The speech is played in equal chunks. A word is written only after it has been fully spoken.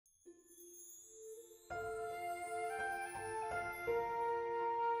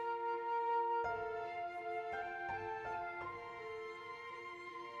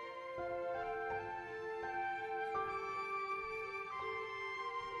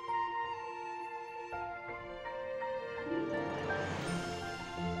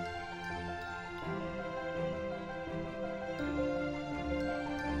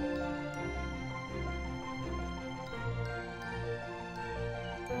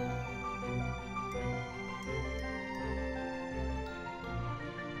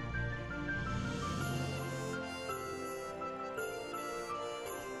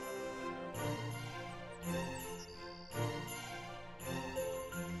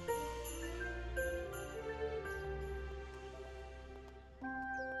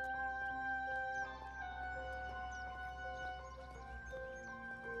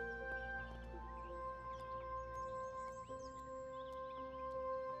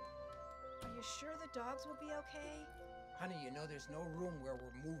you sure the dogs will be okay? Honey, you know there's no room where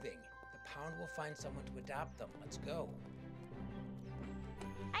we're moving. The pound will find someone to adopt them. Let's go.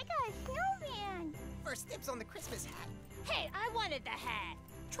 I got a snowman. First dibs on the Christmas hat. Hey, I wanted the hat.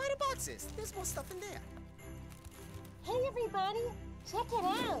 Try the boxes. There's more stuff in there. Hey, everybody. Check it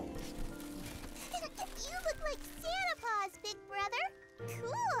out. You look like Santa Claus, big brother.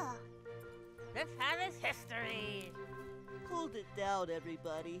 Cool. This hat is history. Hold it down,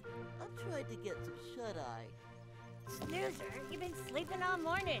 everybody. I'm trying to get some shut-eye. Snoozer, you've been sleeping all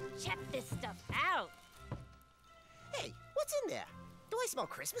morning. Check this stuff out. Hey, what's in there? Do I smell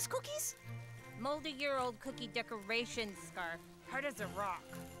Christmas cookies? Multi-year-old cookie decoration scarf, hard as a rock.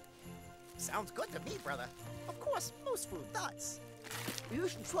 Sounds good to me, brother. Of course, most food does. You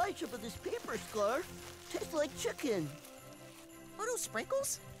should try some of this paper scarf. Tastes like chicken. Are those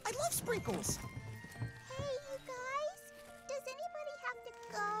sprinkles? I love sprinkles. Hey, you guys. Does anybody have to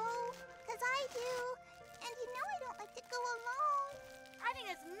go? 'Cause I do. And you know I don't like to go alone. I think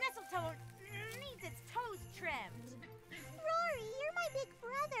this mistletoe needs its toes trimmed. Rory, you're my big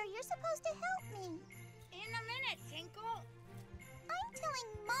brother. You're supposed to help me. In a minute, Tinkle. I'm telling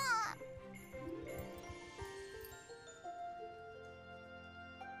Mom.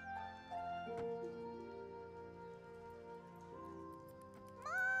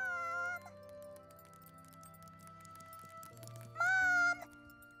 Mom! Mom!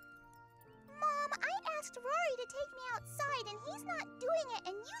 Mom, I asked Rory to take me outside and he's not doing it,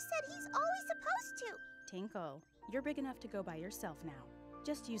 and you said he's always supposed to. Tinkle, you're big enough to go by yourself now.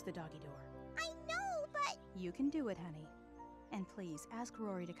 Just use the doggy door. I know, but... You can do it, honey. And please, ask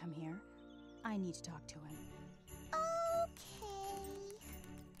Rory to come here. I need to talk to him. Okay.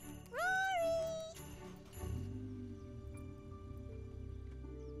 Rory!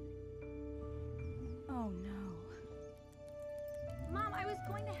 Oh, no. Mom, I was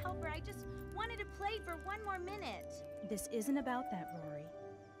going to help her. I just wanted to play for one more minute. This isn't about that, Rory.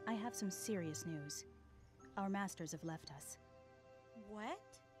 I have some serious news. Our masters have left us.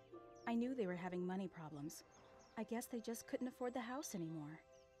 What? I knew they were having money problems. I guess they just couldn't afford the house anymore.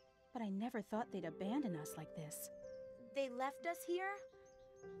 But I never thought they'd abandon us like this. They left us here?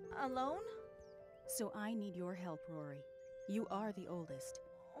 Alone? So I need your help, Rory. You are the oldest.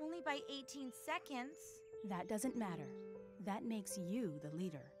 Only by 18 seconds. That doesn't matter. That makes you the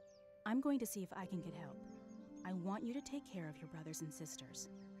leader. I'm going to see if I can get help. I want you to take care of your brothers and sisters.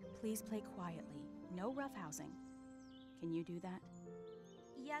 Please play quietly. No roughhousing. Can you do that?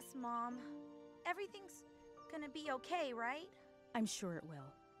 Yes, Mom. Everything's gonna be okay, right? I'm sure it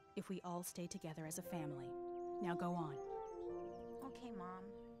will, if we all stay together as a family. Now go on. Okay, Mom.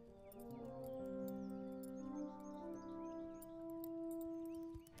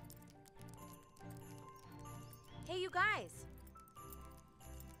 Hey, you guys.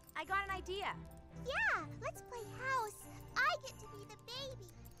 I got an idea. Yeah, let's play house. I get to be the baby.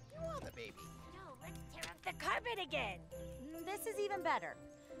 You are the baby. No, let's tear up the carpet again. This is even better.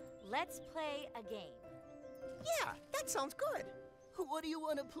 Let's play a game. Yeah, that sounds good. What do you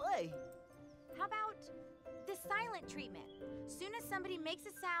want to play? How about the silent treatment? Soon as somebody makes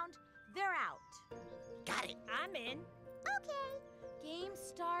a sound, they're out. Got it. I'm in. Okay. Game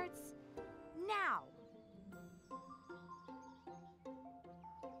starts now.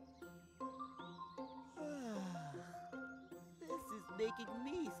 This is making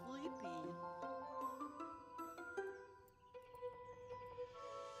me sleepy.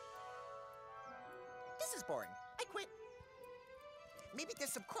 This is boring. I quit. Maybe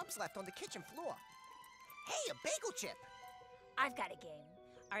there's some crumbs left on the kitchen floor. Hey, a bagel chip. I've got a game.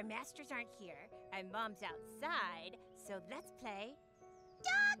 Our masters aren't here, and Mom's outside, so let's play.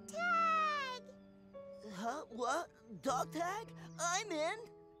 Dog tag! Huh? What? Dog tag? I'm in.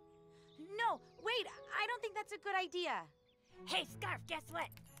 No, wait, I don't think that's a good idea. Hey, Scarf, guess what?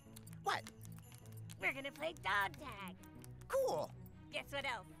 What? We're gonna play dog tag. Cool. Guess what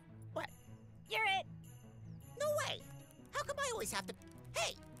else? What? You're it. No way. How come I always have to...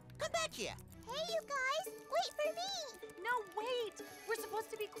 Hey, come back here. Hey, you guys, wait for me! No, wait! We're supposed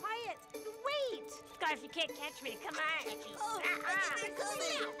to be quiet. Wait! Scarf, you can't catch me. Come on. Oh, they're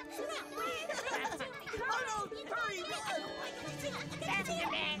coming! Oh no! Hurry, run! Faster,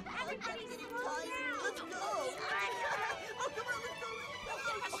 man. Everybody slow down! Let's go! Oh, come on, let's go!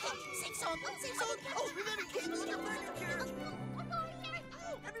 Safe zone, safe zone. Oh, remember, cables on the furniture!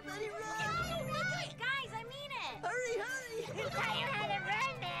 Everybody run! Guys, I mean it! Hurry, hurry! You taught you how to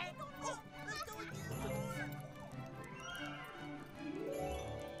run, man. Oh, let's go again!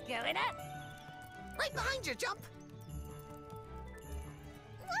 Going up. Right behind you, Jump.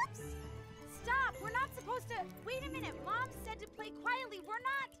 Whoops! Stop! We're not supposed to... Wait a minute, Mom said to play quietly. We're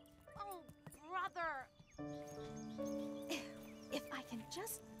not... Oh, brother. If I can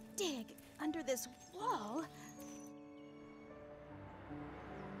just dig under this wall.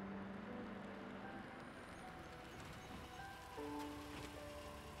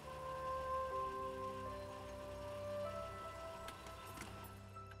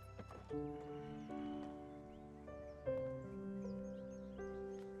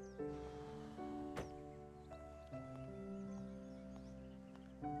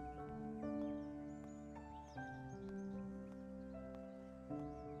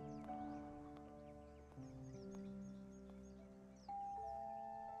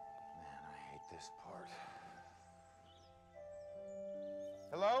 This part.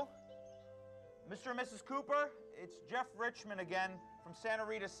 Hello? Mr. and Mrs. Cooper? It's Jeff Richmond again from Santa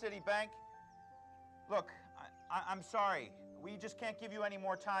Rita City Bank. Look, I'm sorry. We just can't give you any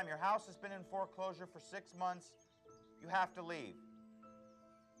more time. Your house has been in foreclosure for 6 months. You have to leave.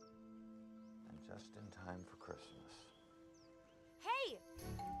 And just in time for Christmas. Hey!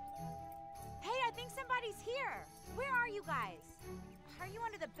 Hey, I think somebody's here. Where are you guys? Are you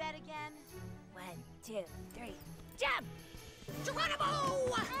under the bed again? 1, 2, 3, jump!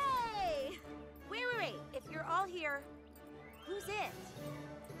 Geronimo! Hey! Wait. If you're all here, who's it?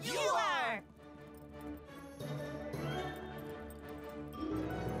 You are!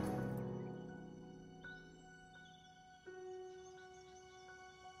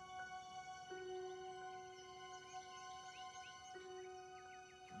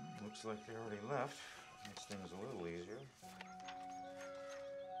 Looks like they already left. Makes things a little easier.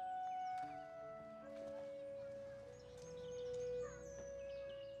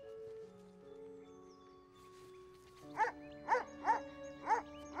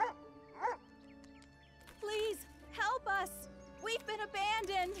 Please, help us! We've been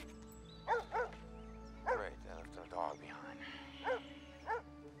abandoned! Great, they left our dog behind.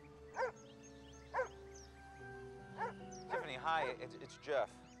 Tiffany, hi, it's Jeff.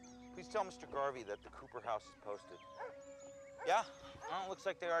 Please tell Mr. Garvey that the Cooper house is posted. Yeah? Oh, it looks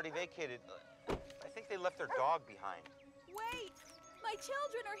like they already vacated. I think they left their dog behind. Wait! My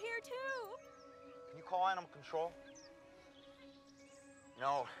children are here too! Can you call animal control?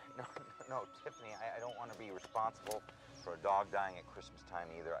 No, Tiffany, I don't want to be responsible for a dog dying at Christmas time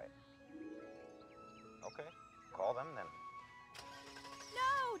either. Okay, call them then.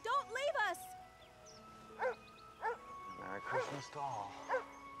 No! Don't leave us! Merry Christmas to all.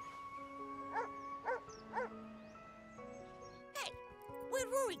 Hey, where'd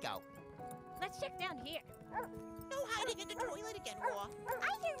Rory go? Let's check down here. No hiding in the toilet again, Roar.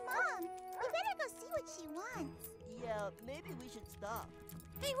 I hear Mom. We better go see what she wants. Yeah, maybe we should stop.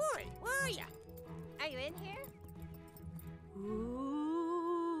 Hey, Rory, where are you? Are you in here?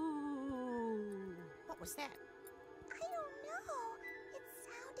 Ooh. What was that? I don't know. It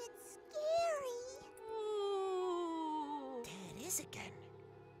sounded scary. Ooh. There it is again.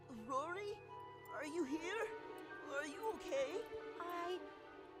 Rory, are you here? Are you okay? I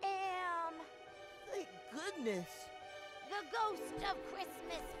am Thank goodness. The ghost of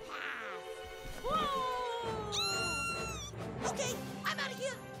Christmas past. Whoa! Okay, I'm out of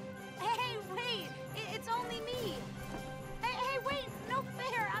here. Hey, wait! It's only me. Hey, wait! No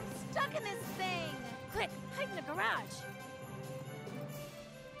fair! I'm stuck in this thing. Quick, hide in the garage.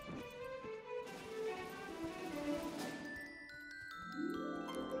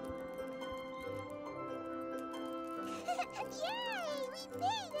 Yay! We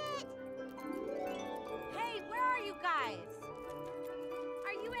made it! Hey, where are you guys?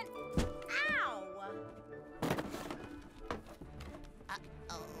 Are you in? Ow!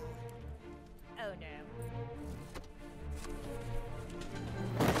 Uh-oh. Oh no.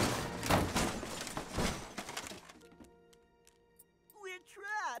 We're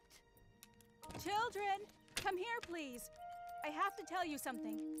trapped. Children, come here, please. I have to tell you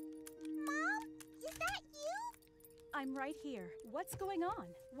something. Mom, is that you? I'm right here. What's going on?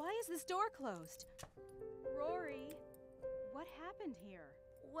 Why is this door closed? Rory, what happened here?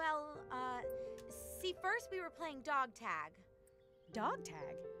 Well, see, first we were playing dog tag. Dog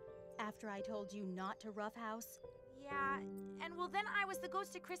tag? After I told you not to roughhouse? Yeah, and well, then I was the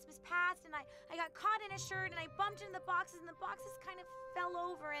ghost of Christmas past, and I got caught in a shirt, and I bumped into the boxes, and the boxes kind of fell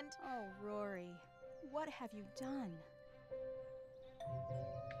over, and... Oh, Rory, what have you done?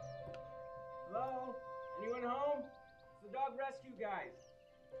 Hello? Anyone home? It's the dog rescue guys.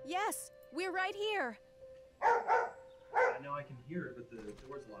 Yes, we're right here. I know I can hear it, but the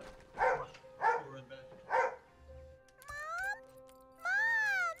door's locked. Come on, let's go run back.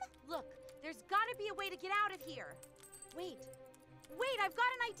 Mom! Look, there's gotta be a way to get out of here. Wait, I've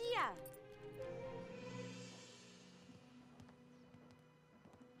got an idea.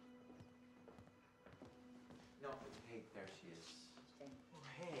 Hey, there she is. Oh,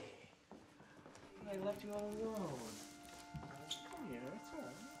 hey. I left you all alone. Come here, it's all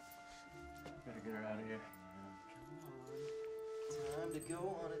right. Better get her out of here. Come on. Time to go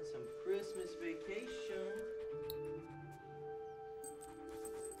on some Christmas vacation.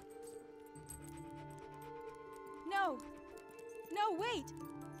 No! No, wait!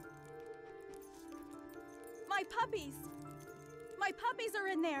 My puppies! My puppies are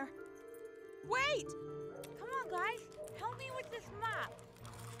in there! Wait! Come on, guys. Help me with this mop.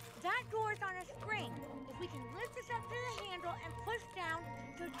 That door's on a spring. If we can lift this up to the handle and push down,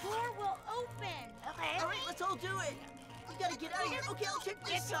 the door will open. Okay. All right, let's all do it. We gotta get out of here. Okay, I'll check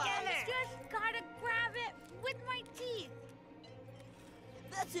this side. I just gotta grab it with my teeth.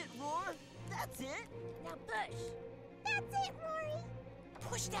 That's it, Roar. That's it. Now push. That's it, Rory.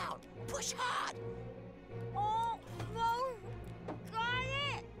 Push down. Push hard. Oh, no. Got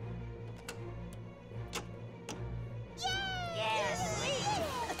it. Yay! Yes.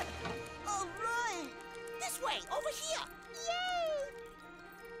 All right. This way. Over here. Yay!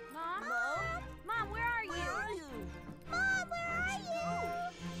 Mom? Mom? Mom, where are you? Where are you? Mom, where are you?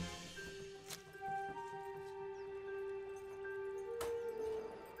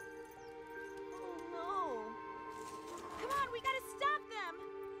 Oh, no. Come on, we gotta stop them.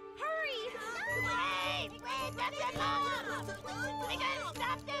 Hurry! Wait, that's it, Mom! We gotta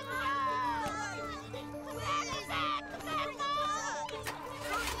stop them! Where is that? They're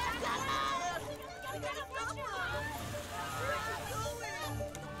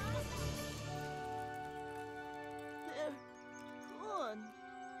gone.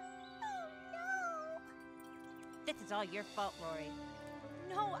 This is all your fault, Rory.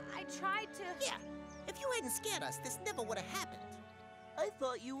 No, I tried to. Yeah. If you hadn't scared us, this never would have happened. I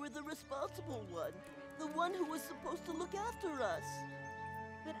thought you were the responsible one. The one who was supposed to look after us.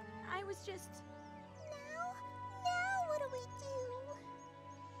 But I was just. Now what do we do?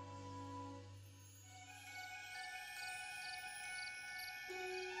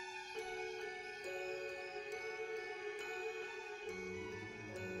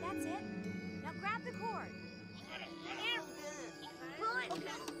 That's it. Now grab the cord. Pull it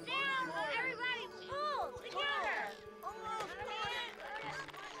down. Everybody pull together. Come on.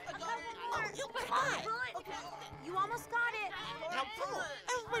 You almost got it. Now pull.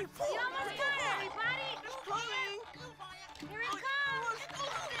 Everybody pull. You almost got it, everybody. Here it comes.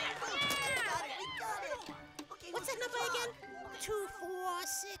 What's that number again? 2, 4,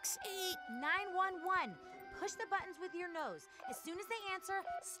 6, 8. 911. Push the buttons with your nose. As soon as they answer,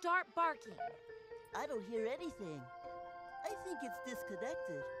 start barking. I don't hear anything. I think it's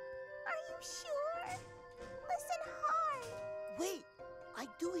disconnected. Are you sure? Listen hard. Wait, I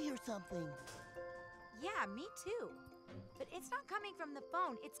do hear something. Yeah, me too. But it's not coming from the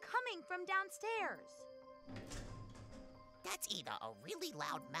phone. It's coming from downstairs. That's either a really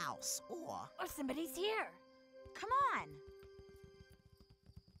loud mouse or somebody's here. Come on.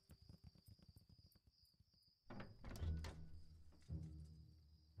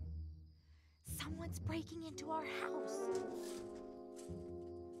 Someone's breaking into our house.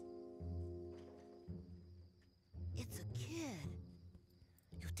 it's a kid.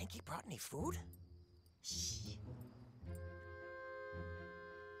 You think he brought any food? Shh.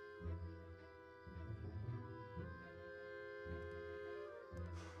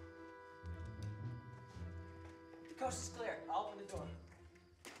 The coast is clear. I'll open the door.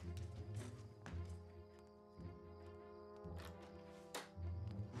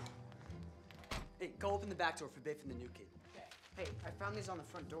 Hey, go open the back door for Biff and the new kid. Hey, I found these on the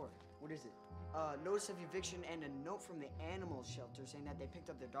front door. What is it? Notice of eviction and a note from the animal shelter saying that they picked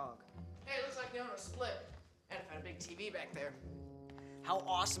up their dog. Hey, looks like the owner split. And I found a big TV back there. How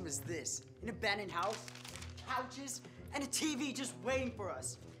awesome is this? An abandoned house, couches, and a TV just waiting for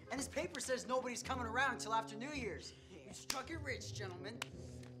us. And this paper says nobody's coming around until after New Year's. We struck it rich, gentlemen.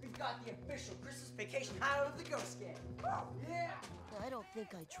 We've got the official Christmas vacation hideout of the Ghost Gang. Yeah! I don't think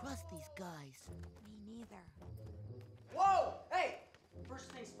I trust these guys. Me neither. Whoa! Hey! First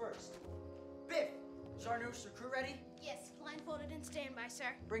things first. Biff, is our newest recruit ready? Yes, blindfolded and standby, sir.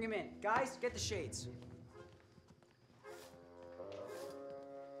 Bring him in. Guys, get the shades.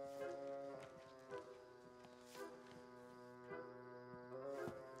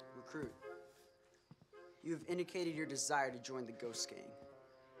 Recruit, you have indicated your desire to join the Ghost Gang.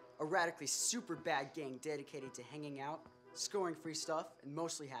 A radically super bad gang dedicated to hanging out, scoring free stuff, and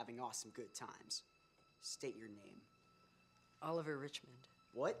mostly having awesome good times. State your name. Oliver Richmond.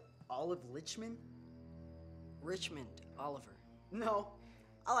 What? Olive Lichman? Richmond, Oliver. No,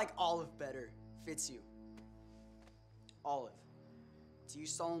 I like Olive better. Fits you. Olive, do you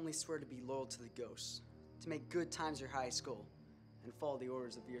solemnly swear to be loyal to the ghosts, to make good times your high school and follow the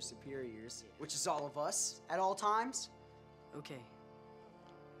orders of your superiors, which is all of us, at all times? Okay.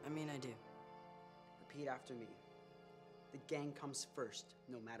 I mean, I do. Repeat after me. The gang comes first,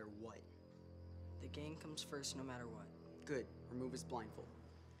 no matter what. The gang comes first no matter what. Good. Remove his blindfold.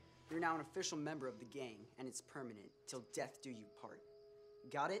 You're now an official member of the gang, and it's permanent, till death do you part.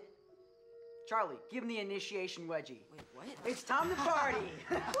 Got it? Charlie, give him the initiation wedgie. Wait, what? It's time to party!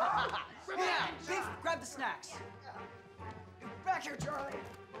 Yeah, Biff, grab the snacks. Back here, Charlie.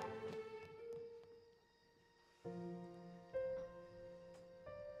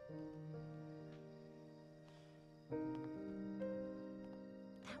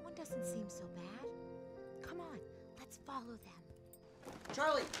 That one doesn't seem so bad. Come on, let's follow them.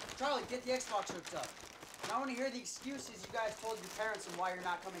 Charlie, get the Xbox hooked up. I want to hear the excuses you guys told your parents and why you're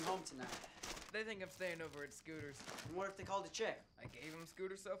not coming home tonight. They think I'm staying over at Scooter's. And what if they called a chick? I gave them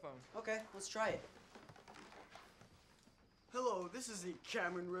Scooter's cell phone. Okay, let's try it. Hello, this is the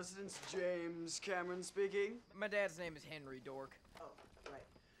Cameron residence. James Cameron speaking. My dad's name is Henry Dork. Oh, right.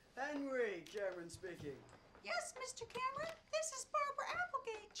 Henry Cameron speaking. Yes, Mr. Cameron. This is Barbara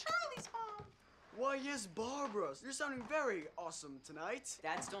Applegate, Charlie's mom. Why, yes, Barbara. You're sounding very awesome tonight.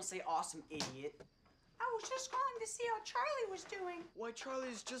 Dads don't say awesome, idiot. I was just calling to see how Charlie was doing. Why,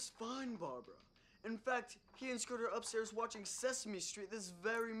 Charlie's just fine, Barbara. In fact, he and Scooter are upstairs watching Sesame Street this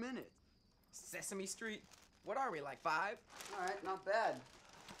very minute. Sesame Street? What are we, like 5? All right, not bad.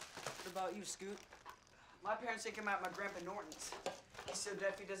 What about you, Scoot? My parents take him out at my Grandpa Norton's. He's so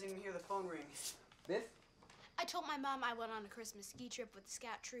deaf he doesn't even hear the phone ring. Biff? I told my mom I went on a Christmas ski trip with the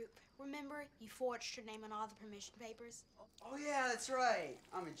scout troop. Remember? You forged her name on all the permission papers. Oh, yeah, that's right.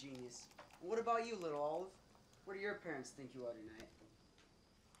 I'm a genius. What about you, little Olive? What do your parents think you are tonight?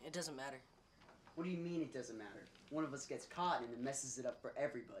 It doesn't matter. What do you mean it doesn't matter? One of us gets caught and it messes it up for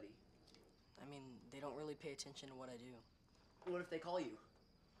everybody. I mean, they don't really pay attention to what I do. What if they call you?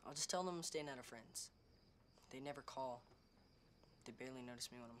 I'll just tell them I'm staying out of friends. They never call. They barely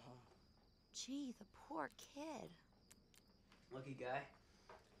notice me when I'm home. Gee, the poor kid. Lucky guy.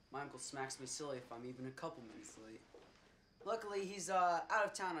 My uncle smacks me silly if I'm even a couple minutes late. Luckily, he's out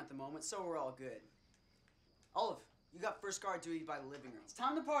of town at the moment, so we're all good. Olive, you got first guard duty by the living room. It's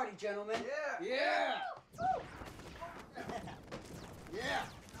time to party, gentlemen. Yeah! Yeah!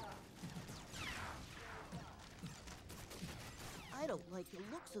 I don't like the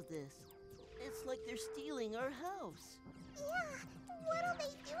looks of this. It's like they're stealing our house. Yeah, what'll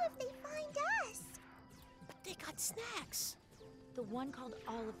they do if they find us? They got snacks. The one called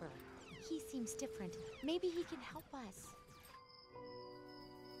Oliver. He seems different. Maybe he can help us.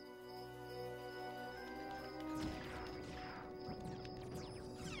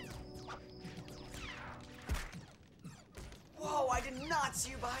 Whoa, I did not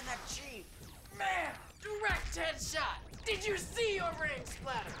see you behind that Jeep. Man, direct headshot. Did you see your ring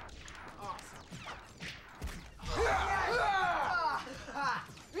splatter? Awesome.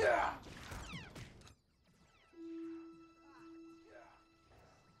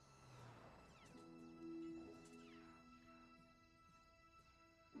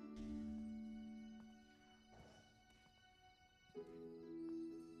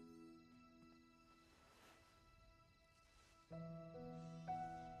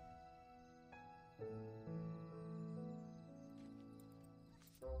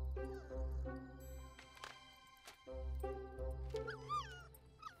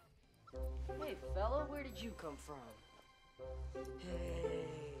 Hey, fella, where did you come from? Hey.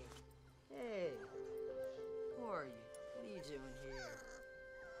 Hey. Who are you? What are you doing here?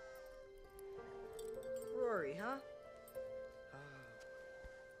 Rory, huh?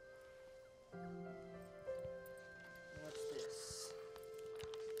 What's this?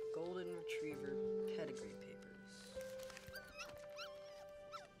 Golden Retriever pedigree papers.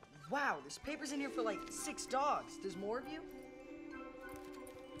 Wow, there's papers in here for like 6 dogs. There's more of you?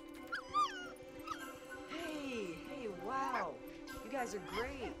 Hey, wow. You guys are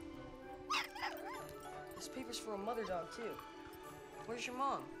great. This paper's for a mother dog, too. Where's your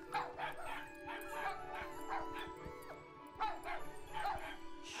mom?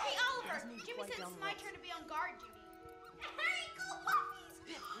 Hey, Oliver! Jimmy said it's my turn to be on guard duty. Hey, go puppies!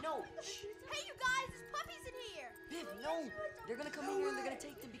 Biff, no! Hey, you guys, there's puppies in here! Biff, no! They're gonna come in here and they're gonna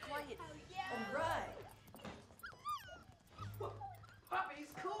take them. Be quiet. Yeah. All right.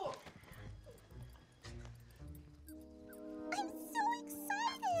 Puppies, cool. I'm so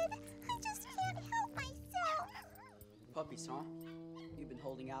excited! I just can't help myself. Puppies, huh? You've been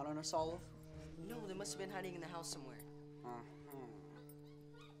holding out on us, Olive? No, they must have been hiding in the house somewhere. Uh-huh.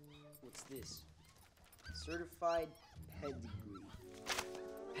 What's this? Certified pedigree.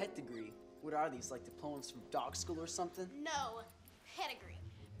 Pet degree? What are these, like diplomas from dog school or something? No, pedigree.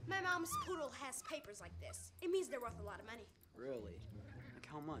 My mom's poodle has papers like this. It means they're worth a lot of money. Really? Like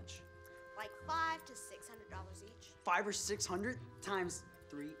how much? Like $500 to $600 each. 500 or 600 times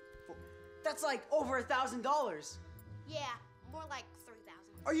 3, 4. That's like over $1,000. Yeah, more like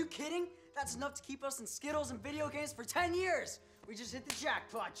 3,000. Are you kidding? That's enough to keep us in Skittles and video games for 10 years. We just hit the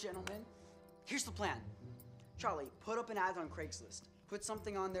jackpot, gentlemen. Here's the plan. Charlie, put up an ad on Craigslist. Put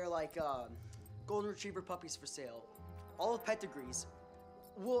something on there like golden retriever puppies for sale. All of pedigrees.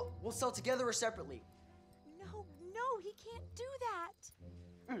 We'll sell together or separately. No, he can't do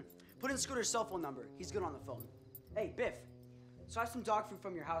that. Put in Scooter's cell phone number. He's good on the phone. Hey, Biff, swap some dog food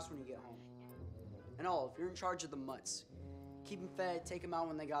from your house when you get home. And Olive, you're in charge of the mutts. Keep them fed, take them out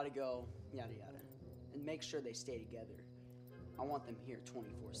when they gotta go, yada yada. And make sure they stay together. I want them here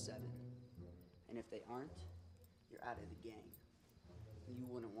 24/7. And if they aren't, you're out of the gang. You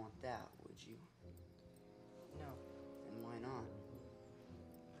wouldn't want that, would you? No. And why not?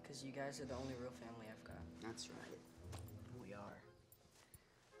 Because you guys are the only real family I've got. That's right. We are.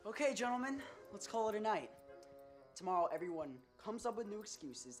 Okay, gentlemen, let's call it a night. Tomorrow, everyone comes up with new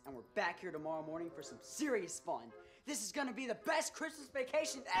excuses, and we're back here tomorrow morning for some serious fun. This is gonna be the best Christmas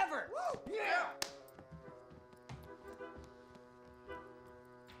vacation ever! Woo! Yeah!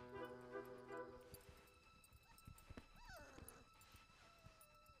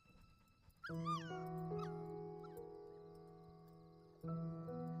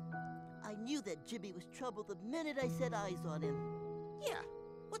 I knew that Jimmy was trouble the minute I set eyes on him. Yeah,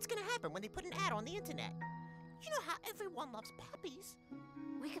 what's gonna happen when they put an ad on the internet? You know how everyone loves puppies.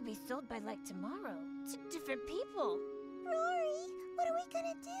 We could be sold by like tomorrow to different people. Rory, what are we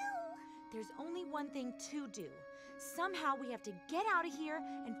gonna do? There's only one thing to do. Somehow we have to get out of here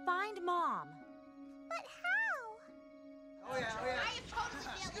and find Mom. But how? Oh yeah, oh yeah. I am totally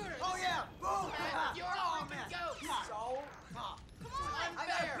feeling Oh yeah, boom! You're Oh a man. ghost. So, Come on. I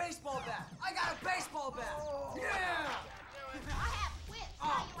got a baseball bat! I got a baseball bat! Yeah! I have whips.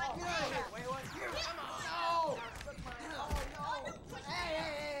 How you like that? Wait, what? Here. Come on. No! Oh no!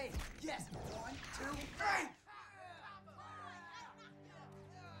 Hey! Yes! 1, 2, 3!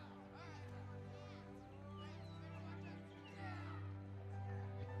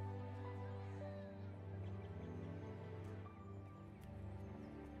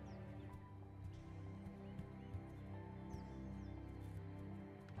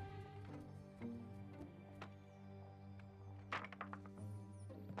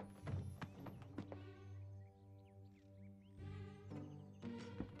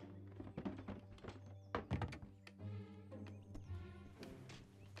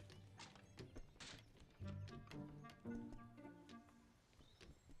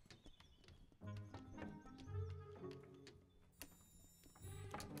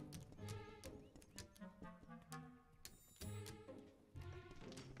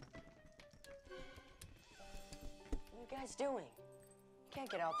 What are you guys doing? You can't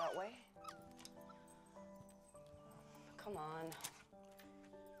get out that way. Come on.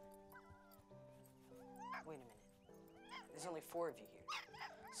 Wait a minute. There's only 4 of you here.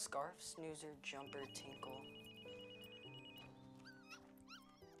 Scarf, Snoozer, Jumper, Tinkle.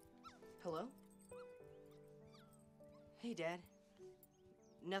 Hello? Hey, Dad.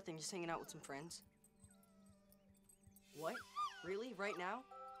 Nothing, just hanging out with some friends. What? Really? Right now?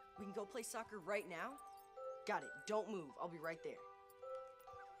 We can go play soccer right now? Got it. Don't move. I'll be right there.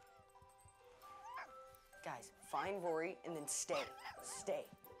 Guys, find Rory and then stay. Stay.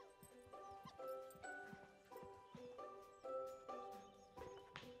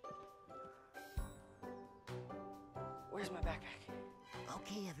 Where's my backpack?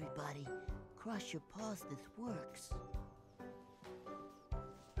 Okay, everybody. Cross your paws, this works.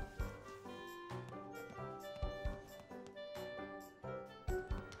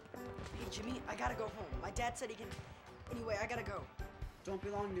 Hey, Jimmy, I gotta go home. My dad said he can... Anyway, I gotta go. Don't be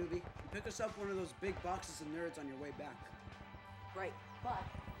long, newbie. Pick us up one of those big boxes of nerds on your way back. Right. Bye.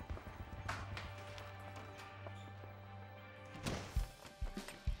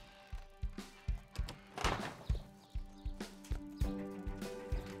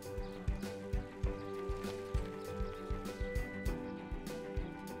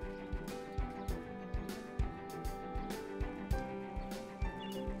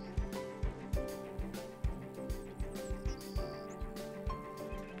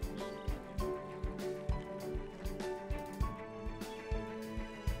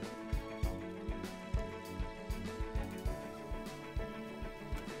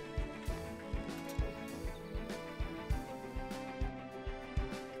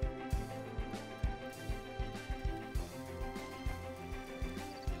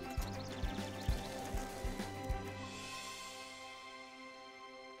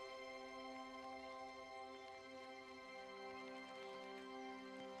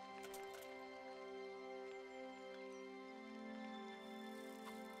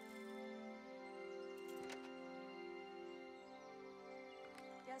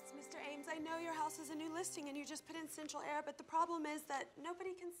 Yes, Mr. Ames, I know your house is a new listing and you just put in central air, but the problem is that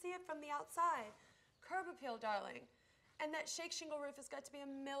nobody can see it from the outside. Curb appeal, darling. And that shake shingle roof has got to be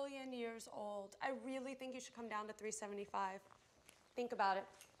 1,000,000 years old. I really think you should come down to $375. Think about it.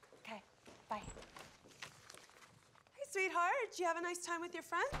 Okay, bye. Hey, sweetheart, did you have a nice time with your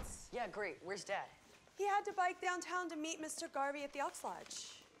friends? Yeah, great. Where's Dad? He had to bike downtown to meet Mr. Garvey at the Elks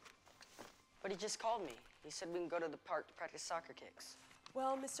Lodge. But he just called me. He said we can go to the park to practice soccer kicks.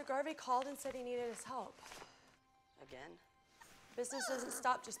 Well, Mr. Garvey called and said he needed his help. Again? Business doesn't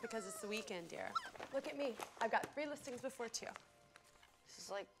stop just because it's the weekend, dear. Look at me. I've got 3 listings before 2. This is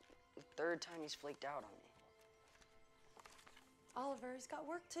like the 3rd time he's flaked out on me. Oliver, he's got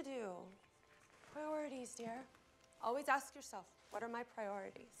work to do. Priorities, dear. Always ask yourself, what are my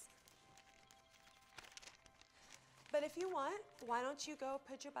priorities? But if you want, why don't you go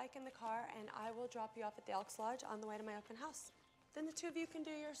put your bike in the car and I will drop you off at the Elks Lodge on the way to my open house. Then the 2 of you can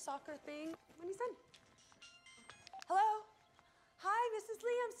do your soccer thing when he's done. Hello? Hi, Mrs.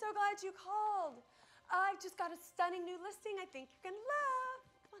 Lee, I'm so glad you called. I just got a stunning new listing I think you're gonna love.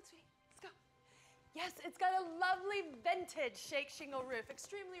 Come on, sweetie, let's go. Yes, it's got a lovely vintage shake shingle roof,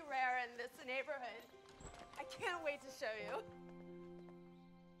 extremely rare in this neighborhood. I can't wait to show you.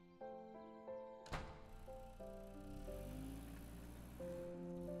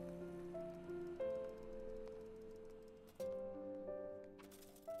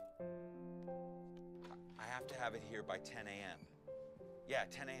 I have to have it here by 10 a.m. Yeah,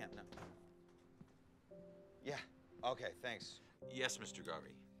 10 a.m. No. Yeah. Okay, thanks. Yes, Mr.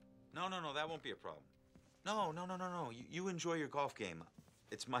 Garvey. No, that won't be a problem. No. You enjoy your golf game.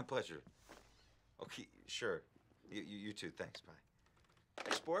 It's my pleasure. Okay, sure. You too. Thanks. Bye.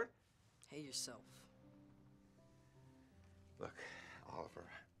 Hey, sport. Hey, yourself. Look, Oliver,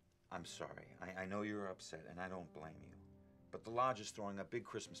 I'm sorry. I know you're upset, and I don't blame you. But the lodge is throwing a big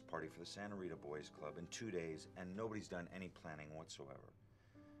Christmas party for the Santa Rita Boys Club in 2 days, and nobody's done any planning whatsoever.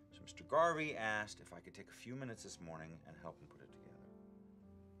 So Mr. Garvey asked if I could take a few minutes this morning and help him put it together.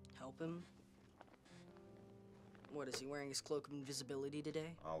 Help him? What, is he wearing his cloak of invisibility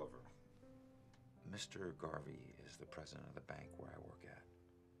today? Oliver, Mr. Garvey is the president of the bank where I work at.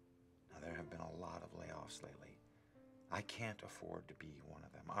 Now, there have been a lot of layoffs lately. I can't afford to be one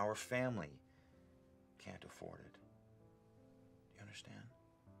of them. Our family can't afford it. You understand?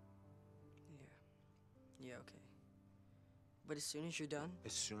 Yeah, okay. But as soon as you're done?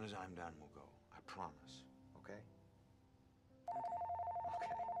 As soon as I'm done, we'll go. I promise. Okay?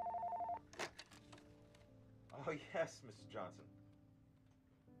 Okay. Oh, yes, Mrs. Johnson.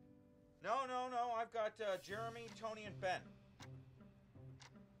 No. I've got Jeremy, Tony, and Ben.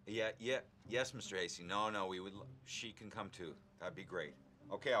 Yes, Mr. Hasty. No, she can come too. That'd be great.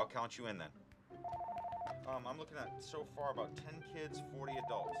 Okay, I'll count you in then. I'm looking at, so far, about 10 kids, 40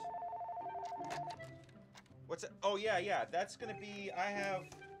 adults. What's that? Oh, yeah. That's gonna be, I have,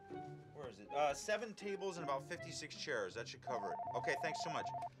 where is it? 7 tables and about 56 chairs. That should cover it. Okay, thanks so much.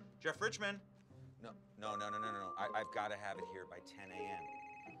 Jeff Richmond. No. I've got to have it here by 10 a.m.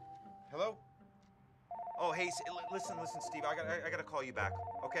 Hello? Oh, hey, listen, Steve. I gotta call you back.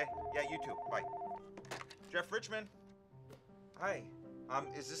 Okay? Yeah, you too. Bye. Jeff Richmond. Hi.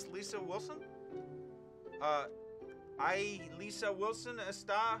 Is this Lisa Wilson? Lisa Wilson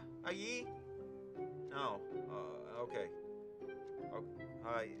está allí? No. Okay.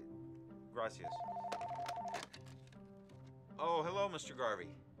 Hi. Gracias. Oh, hello, Mr.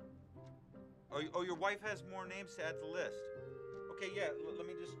 Garvey. Oh, your wife has more names to add to the list. Okay, yeah, let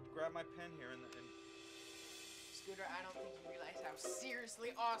me just grab my pen here and... Scooter, I don't think you realize how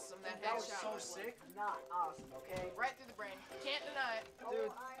seriously awesome that That was headshot so sick. Not awesome, okay? Right through the brain. Can't deny it.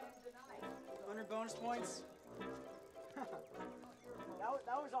 Dude. I am denying. 100 bonus points. that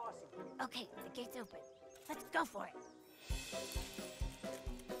was awesome. Okay, the gate's open. Let's go for it.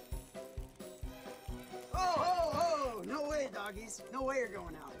 Oh! No way, doggies. No way you're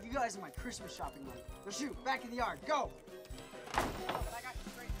going out. You guys are my Christmas shopping money. Now shoot, back in the yard. Go!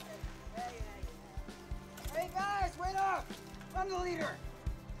 Hey guys, wait up! I'm the leader!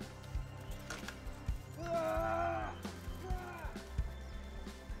 Maybe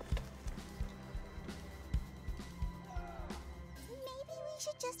we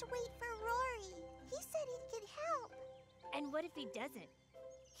should just wait for Rory. He said he could help. And what if he doesn't?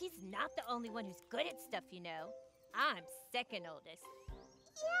 He's not the only one who's good at stuff, you know. I'm second oldest.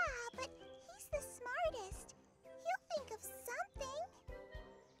 Yeah, but he's the smartest. He'll think of something.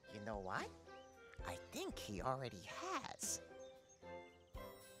 You know what? I think he already has.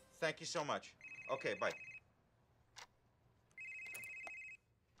 Thank you so much. Okay, bye.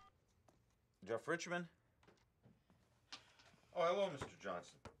 Jeff Richmond? Oh, hello, Mr.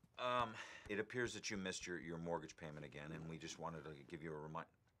 Johnson. It appears that you missed your mortgage payment again, and we just wanted to give you a reminder.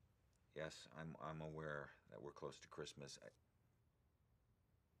 Yes, I'm aware that we're close to Christmas.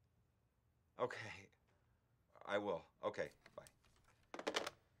 Okay. I will. Okay, bye.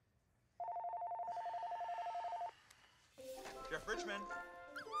 Jeff Richmond?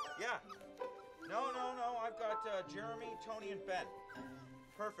 Yeah. No, I've got Jeremy, Tony, and Ben.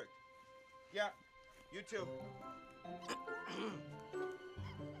 Perfect. Yeah, you too.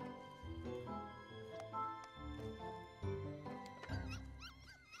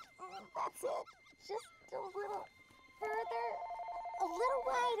 That's it. Just a little further. A little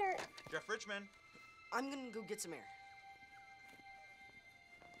wider. Jeff Richmond? I'm gonna go get some air.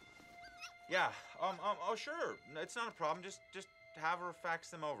 Yeah, oh, sure. It's not a problem. Just have her fax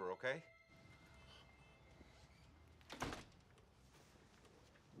them over, okay?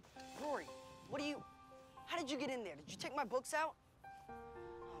 Rory, how did you get in there? Did you take my books out?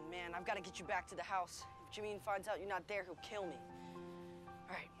 Oh man, I've got to get you back to the house. If Jimmy finds out you're not there, he'll kill me.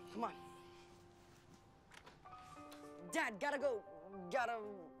 All right, come on. Dad, gotta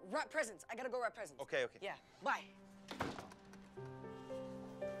wrap presents. I gotta go wrap presents. Okay. Yeah, bye.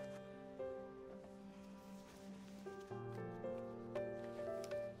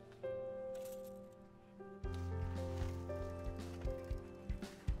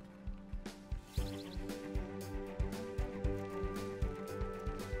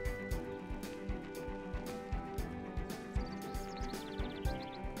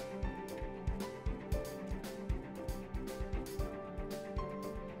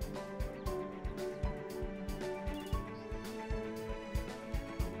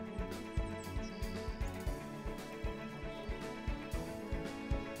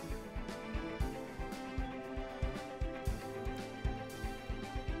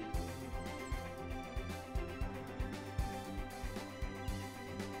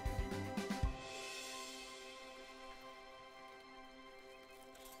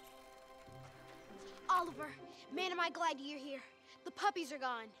 Oliver, man, am I glad you're here. The puppies are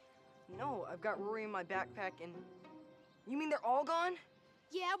gone. No, I've got Rory in my backpack and... You mean they're all gone?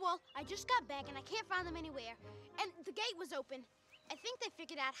 Yeah, well, I just got back and I can't find them anywhere. And the gate was open. I think they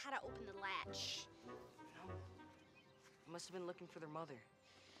figured out how to open the latch. Must have been looking for their mother.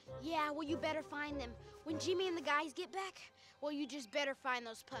 Yeah, well, you better find them. When Jimmy and the guys get back, well, you just better find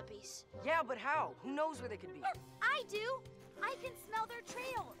those puppies. Yeah, but how? Who knows where they could be? I do. I can smell their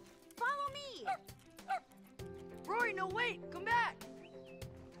trail. Follow me. Rory, no, wait! Come back!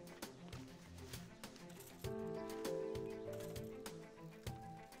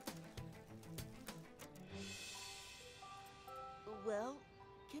 Well,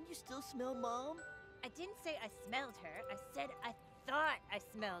 can you still smell Mom? I didn't say I smelled her. I said I thought I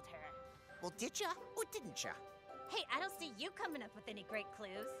smelled her. Well, did ya or didn't ya? Hey, I don't see you coming up with any great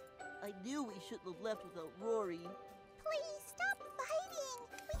clues. I knew we shouldn't have left without Rory. Please stop fighting.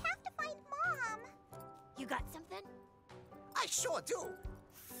 We have to find Mom. You got something? I sure do.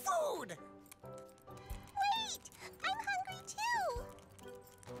 Food! Wait! I'm hungry too.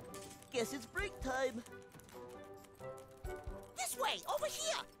 Guess it's break time. This way, over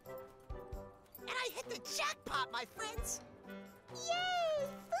here. And I hit the jackpot, my friends. Yay!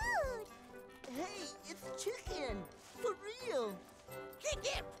 Food! Hey, it's chicken. For real.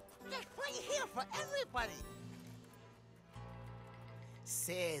 Chicken! There's plenty here for everybody.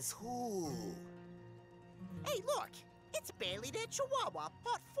 Says who? Hey, look. It's Bailey the Chihuahua,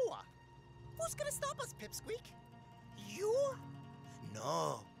 part 4. Who's gonna stop us, Pipsqueak? You?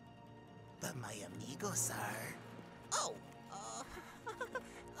 No. But my amigos are. Oh,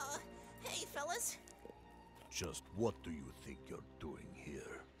 hey, fellas. Just what do you think you're doing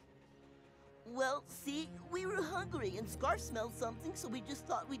here? Well, see, we were hungry and Scarf smelled something, so we just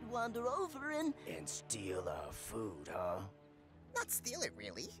thought we'd wander over and steal our food, huh? Not steal it,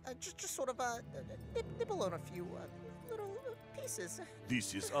 really. Just sort of, nibble on a few, little pieces.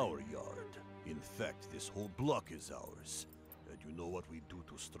 This is our yard. In fact, this whole block is ours. And you know what we do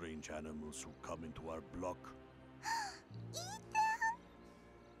to strange animals who come into our block? Eat them?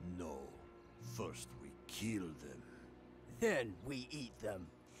 No. First we kill them. Then we eat them.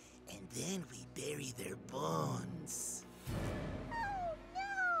 And then we bury their bones. Oh,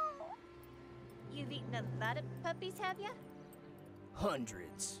 no! You've eaten a lot of puppies, have you?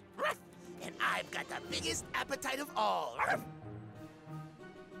 Hundreds. And I've got the biggest appetite of all.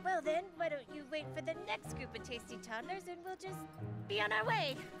 Well then, why don't you wait for the next group of tasty toddlers and we'll just be on our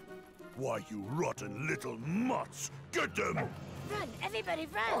way. Why, you rotten little mutts! Get them! Run, everybody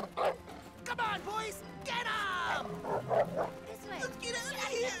run! Come on, boys! Get 'em! This way. Let's get out of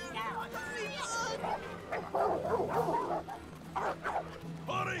here! Now. Hurry,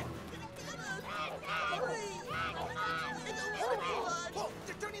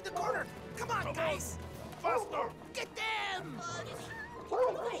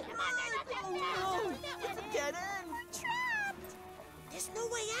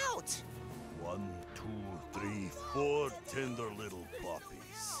 another little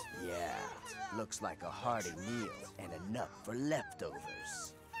puppies. Yeah, looks like a hearty meal and enough for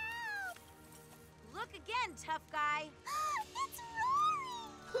leftovers. Look again, tough guy. It's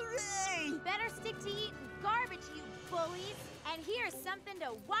Rory! Hooray! Better stick to eating garbage, you bullies. And here's something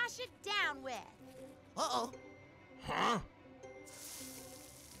to wash it down with. Uh-oh. Huh?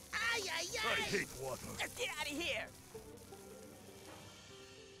 Ay, ay, ay! I hate water. Let's get out of here.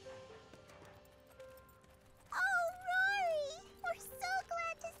 Oh, Rory! We're so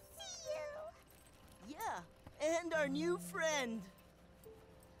glad to see you! Yeah, and our new friend.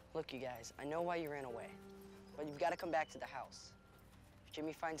 Look, you guys, I know why you ran away, but you've got to come back to the house. If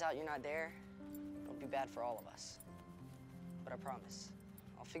Jimmy finds out you're not there, it'll be bad for all of us. But I promise,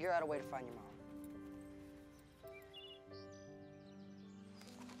 I'll figure out a way to find your mom.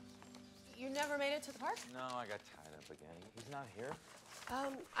 You never made it to the park? No, I got tied up again. He's not here?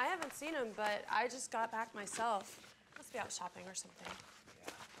 I haven't seen him, but I just got back myself. Must be out shopping or something.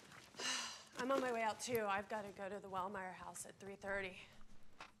 Yeah. I'm on my way out, too. I've got to go to the Wellmeyer house at 3:30.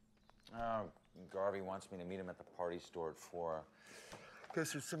 Oh, Garvey wants me to meet him at the party store at 4.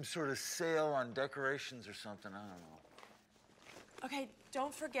 Guess there's some sort of sale on decorations or something. I don't know. Okay,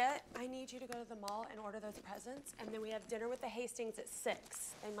 don't forget, I need you to go to the mall and order those presents, and then we have dinner with the Hastings at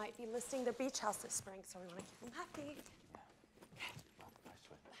 6. They might be listing their beach house this spring, so we want to keep them happy.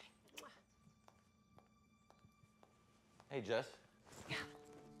 Hey, Jess. Yeah.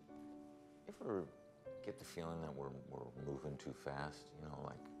 You ever get the feeling that we're moving too fast? You know,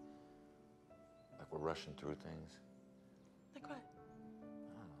 like we're rushing through things? Like what?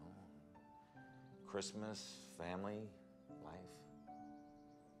 I don't know. Christmas, family, life.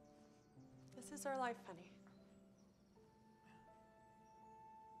 This is our life, honey.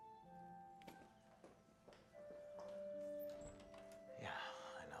 Yeah,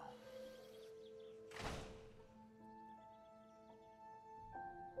 I know.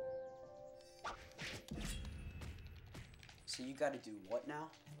 So you gotta do what now?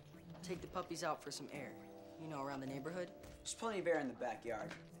 Take the puppies out for some air. You know, around the neighborhood. There's plenty of air in the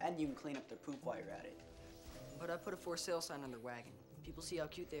backyard, and you can clean up their poop while you're at it. But I put a for sale sign on their wagon. People see how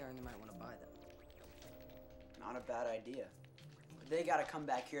cute they are and they might want to buy them. Not a bad idea. But they gotta come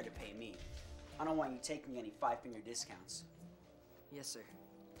back here to pay me. I don't want you taking any 5-finger discounts. Yes, sir.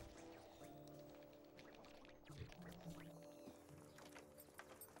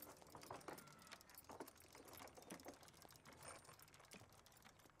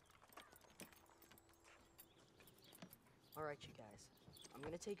 All right, you guys. I'm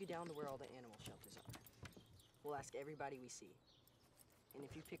gonna take you down to where all the animal shelters are. We'll ask everybody we see. And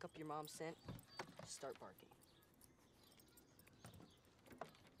if you pick up your mom's scent, just start barking.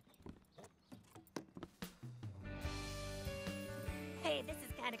 Hey, this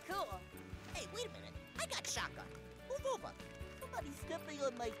is kind of cool. Hey, wait a minute. I got shotgun. Move over. Somebody's stepping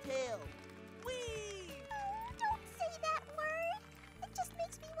on my tail. Whee! Don't say that word. It just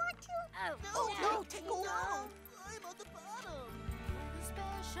makes me want to. Oh, no, take hold on. I'm on the bottom. A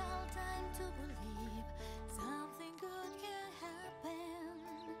special time to believe something good can happen.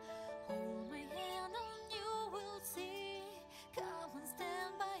 Hold my hand and you will see. Come and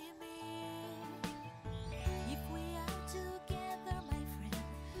stand by me. If we are together, my friend,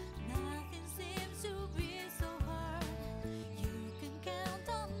 nothing seems to be so hard. You can count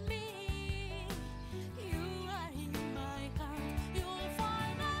on me. You are in my heart. You'll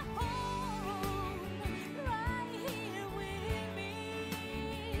find a home right here with me.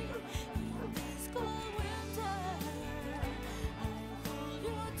 In this cold winter, I'll hold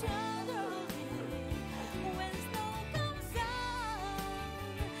you tenderly. When snow comes out,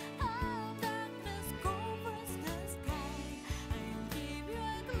 all darkness covers the sky. I'll give you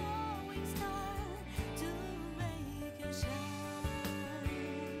a glowing star to make you shine.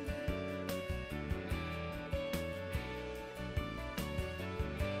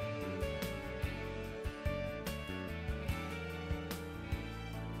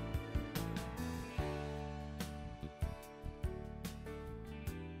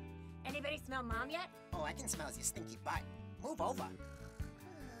 Anybody smell Mom yet? Oh, I can smell your stinky butt. Move over.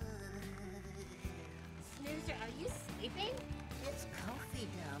 Snoozer, are you sleeping? It's comfy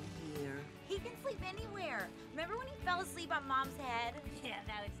down here. He can sleep anywhere. Remember when he fell asleep on Mom's head? Yeah,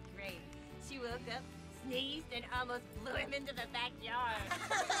 that was great. She woke up, sneezed, and almost blew him into the backyard.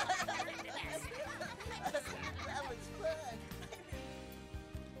 That was fun.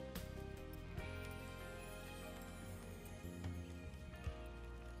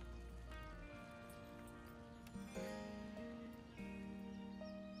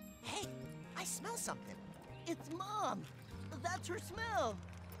 Hey, I smell something. It's Mom. That's her smell.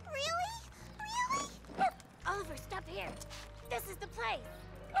 Really? Really? Oliver, stop here. this is the place.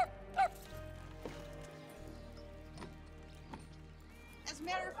 As a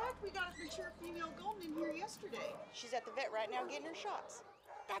matter of fact, we got a mature female golden in here yesterday. She's at the vet right now getting her shots.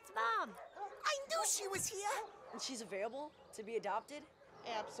 That's Mom. I knew she was here. And she's available to be adopted?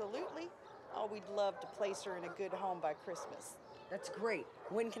 Absolutely. Oh, we'd love to place her in a good home by Christmas. That's great.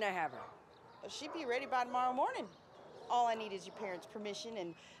 When can I have her? She'd be ready by tomorrow morning. All I need is your parents' permission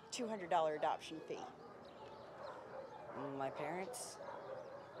and $200 adoption fee. My parents?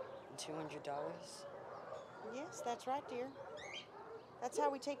 $200? Yes, that's right, dear. That's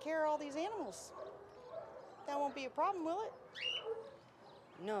how we take care of all these animals. That won't be a problem, will it?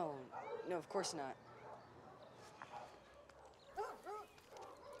 No, of course not.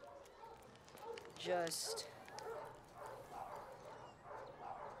 Just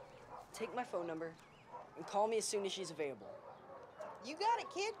take my phone number and call me as soon as she's available. You got it,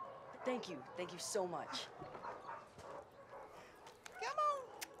 kid. Thank you so much. Come on.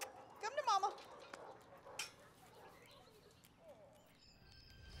 Come to Mama.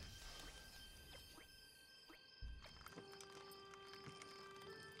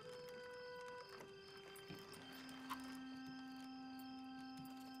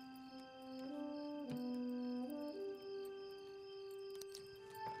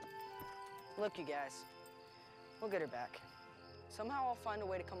 Look, you guys, we'll get her back. Somehow I'll find a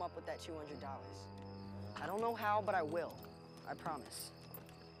way to come up with that $200. I don't know how, but I will. I promise.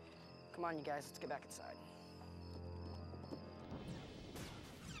 Come on, you guys, let's get back inside.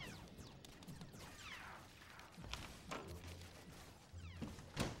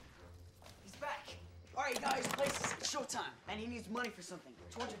 He's back. All right, guys, places. It's showtime. And he needs money for something.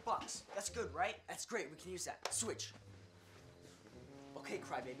 $200. That's good, right? That's great. We can use that. Switch. Okay,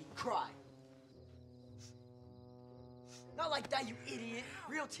 crybaby. Cry. Not like that, you idiot.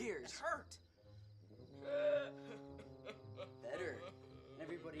 Real tears. It hurt. Better.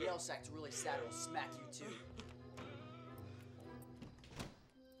 Everybody else acts really sad, will smack you too.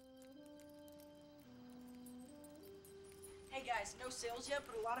 Hey guys, no sales yet,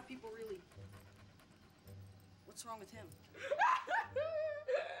 but a lot of people really... What's wrong with him?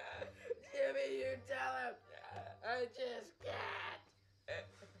 Jimmy, you tell him. I just can't.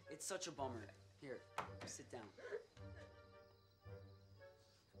 It's such a bummer. Here, sit down.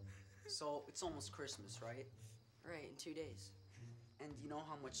 So, it's almost Christmas, right? Right, in 2 days. And you know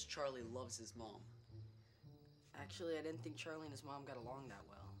how much Charlie loves his mom. Actually, I didn't think Charlie and his mom got along that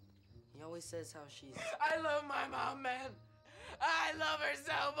well. He always says how she's... I love my mom, man. I love her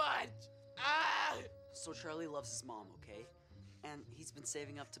so much. Ah! So Charlie loves his mom, okay? And he's been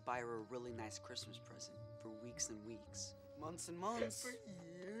saving up to buy her a really nice Christmas present for weeks and weeks. Months and months. For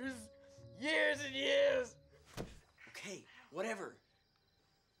years. Years and years. Okay, whatever.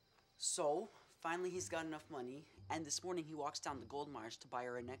 So, finally he's got enough money, and this morning he walks down to Goldmeyer's to buy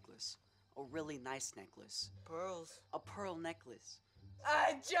her a necklace. A really nice necklace. Pearls. A pearl necklace.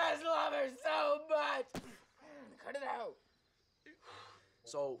 I just love her so much. Cut it out.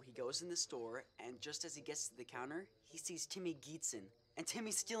 So he goes in the store, and just as he gets to the counter, he sees Timmy Geetson, and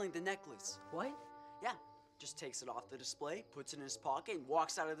Timmy's stealing the necklace. What? Yeah, just takes it off the display, puts it in his pocket, and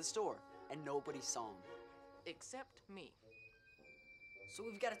walks out of the store. And nobody saw him. Except me. So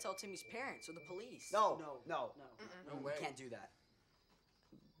we've got to tell Timmy's parents or the police. No, way. We can't do that.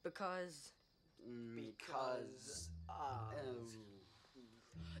 Because... Because...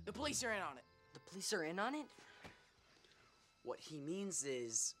 The police are in on it. The police are in on it? What he means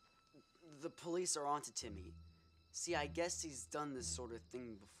is, the police are onto Timmy. See, I guess he's done this sort of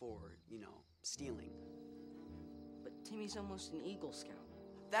thing before, you know, stealing. But Timmy's almost an Eagle Scout.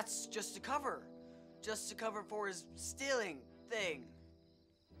 That's just a cover. Just to cover for his stealing thing.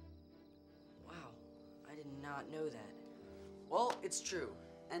 Wow, I did not know that. Well, it's true.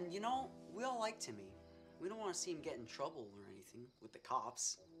 And you know, we all like Timmy. We don't want to see him get in trouble or anything with the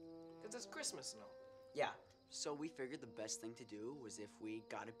cops. Because it's Christmas and all. Yeah, so we figured the best thing to do was if we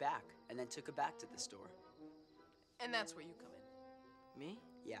got it back and then took it back to the store. And that's where you come in. Me?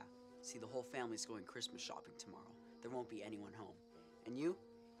 Yeah. See, the whole family's going Christmas shopping tomorrow. There won't be anyone home. And you're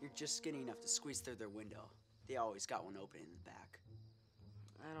just skinny enough to squeeze through their window. They always got one open in the back.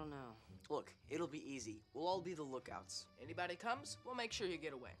 I don't know. Look, it'll be easy. We'll all be the lookouts. Anybody comes, we'll make sure you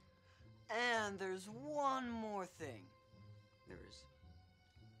get away. And there's one more thing. There is.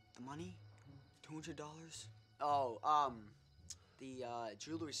 The money? $200? Oh, the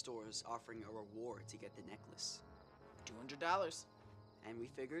jewelry store is offering a reward to get the necklace. $200. And we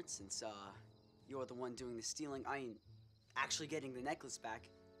figured since you're the one doing the stealing, actually getting the necklace back,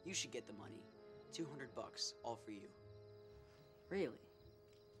 you should get the money. $200, all for you. Really?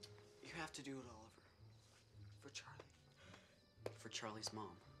 You have to do it, Oliver. For Charlie. for Charlie's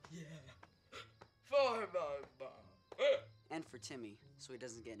mom. Yeah. For my mom. And for Timmy, so he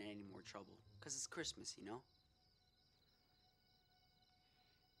doesn't get in any more trouble. Because it's Christmas, you know?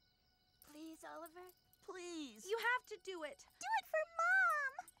 Please, Oliver? Please. You have to do it. Do it for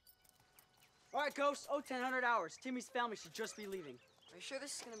Mom! All right, Ghost. Oh, 1,000 hours. Timmy's family should just be leaving. Are you sure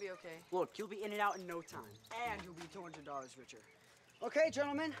this is gonna be okay? Look, you'll be in and out in no time. And you'll be $200 richer. Okay,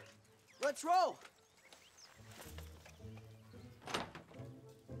 gentlemen. Let's roll.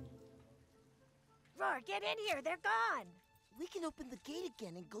 Roar, get in here. They're gone. We can open the gate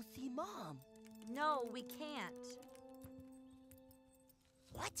again and go see Mom. No, we can't.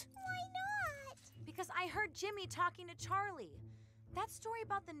 What? Why not? Because I heard Jimmy talking to Charlie. That story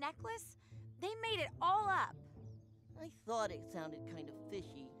about the necklace, they made it all up. I thought it sounded kind of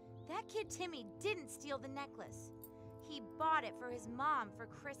fishy. That kid Timmy didn't steal the necklace. He bought it for his mom for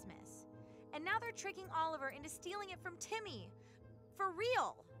Christmas. And now they're tricking Oliver into stealing it from Timmy. For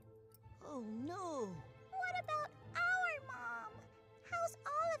real. Oh, no. What about our mom? How's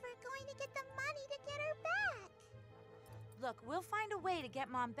Oliver going to get the money to get her back? Look, we'll find a way to get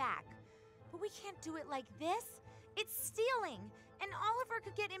Mom back. But we can't do it like this. It's stealing. And Oliver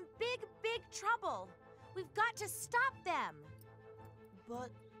could get in big, big trouble. We've got to stop them.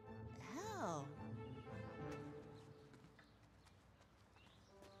 But how?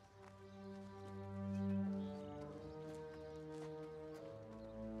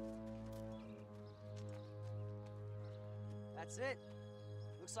 That's it.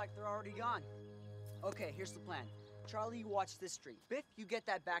 Looks like they're already gone. Okay, here's the plan. Charlie, you watch this street. Biff, you get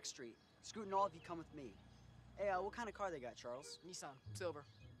that back street. Scoot and all of you come with me. Hey, what kind of car they got, Charles? Nissan, silver.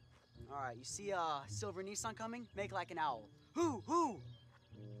 All right, you see a silver Nissan coming? Make like an owl. Who? Who?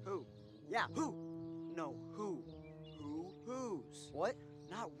 Who? Yeah, who? No, who? Whose? What?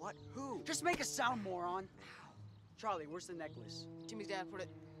 Not what, who? Just make a sound, moron. Charlie, where's the necklace? Timmy's dad Timmy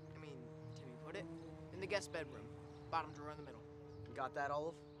put it in the guest bedroom. Bottom drawer in the middle. Got that,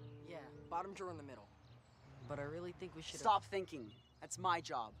 Olive? Yeah, bottom drawer in the middle. But I really think we should Stop thinking. That's my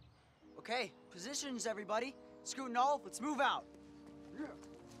job. Okay, positions, everybody. Scoot and Olive, let's move out. There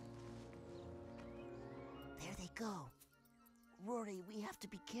they go. Rory, we have to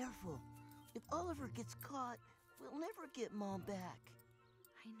be careful. If Oliver gets caught, we'll never get Mom back.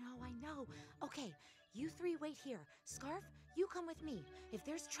 I know. Okay, you three wait here. Scarf, you come with me. If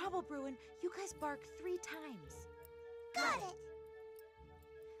there's trouble brewing, you guys bark 3 times. Got it.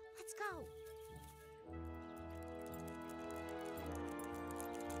 Let's go.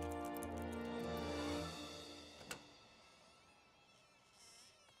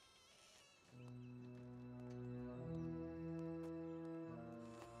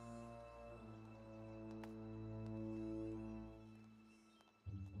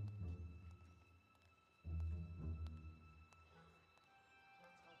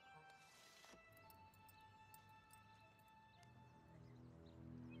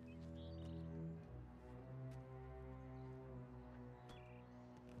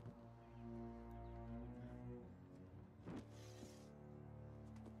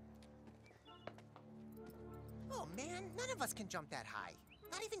 Oh, man, none of us can jump that high.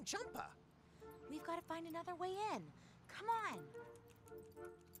 Not even Jumper. We've got to find another way in. Come on.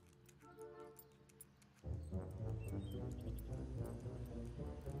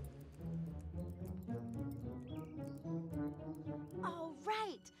 All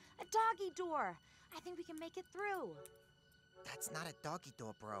right, a doggy door. I think we can make it through. That's not a doggy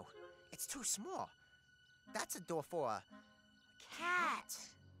door, bro. It's too small. That's a door for a Cat.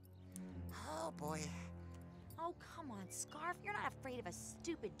 Oh, boy. Oh, come on, Scarf. You're not afraid of a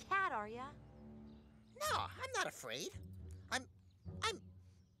stupid cat, are ya? No, I'm not afraid.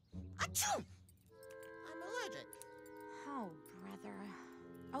 Achoo! I'm allergic. Oh, brother.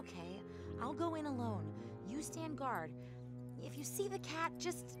 Okay, I'll go in alone. You stand guard. If you see the cat,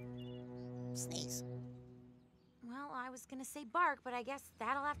 just... Sneeze. Well, I was gonna say bark, but I guess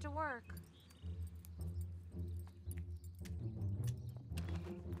that'll have to work.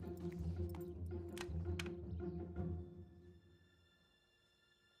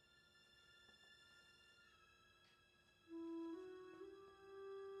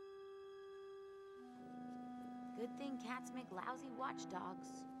 Good thing cats make lousy watchdogs.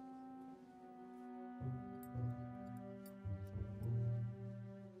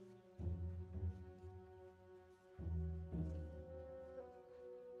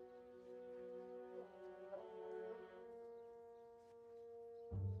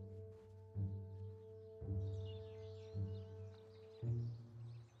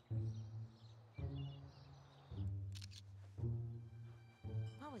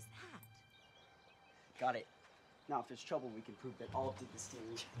 What was that? Got it. Now, if there's trouble, we can prove that Olive did the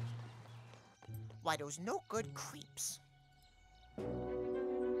stealing. Why, those no good creeps.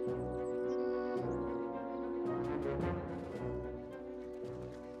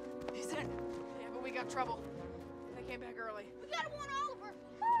 He's in. Yeah, but we got trouble. They came back early. We gotta warn Oliver.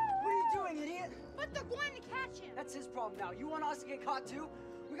 What are you doing, idiot? But they're going to catch him. That's his problem now. You want us to get caught too?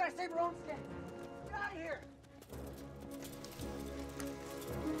 We gotta save our own skin. Get out of here.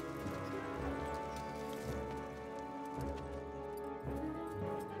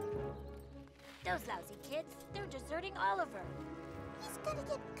 Those lousy kids, they're deserting Oliver. He's gonna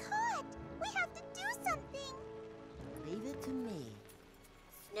get caught. We have to do something. Leave it to me.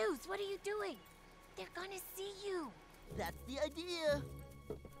 Snooze, what are you doing? They're gonna see you. That's the idea.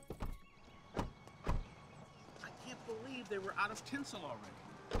 I can't believe they were out of tinsel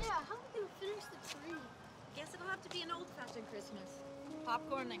already. Yeah, how are we gonna finish the tree? Guess it'll have to be an old-fashioned Christmas.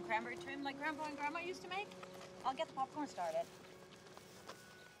 Popcorn and cranberry trim like Grandpa and Grandma used to make. I'll get the popcorn started.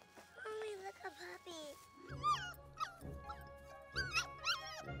 Mommy, look, a puppy.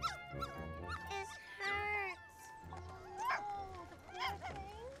 It hurts. Oh, the poor thing.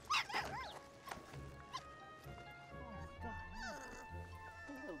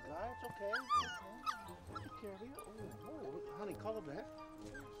 Little guy, it's okay. Okay. Take care of you. Oh, honey, call back.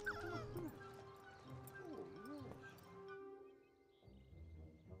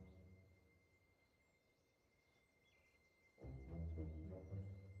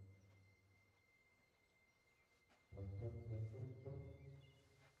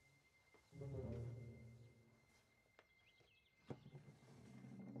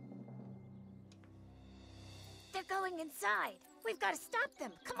 They're going inside. We've got to stop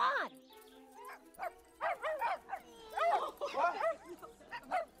them. Come on. What?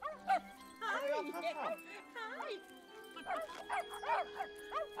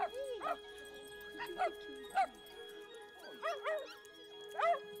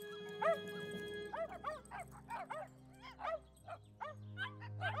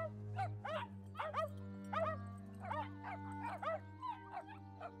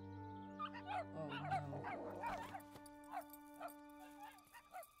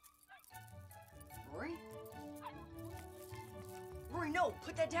 Rory? Rory, no!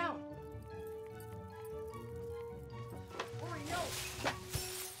 Put that down! Rory, no!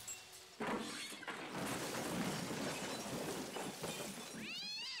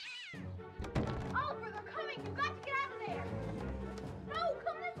 Oliver, they're coming. You got to get out of there. No,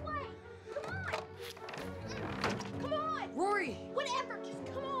 come this way. Come on. Come on. Rory! Whatever, just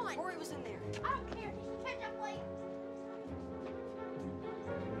come on. Rory was in there. I don't care. Just catch up later.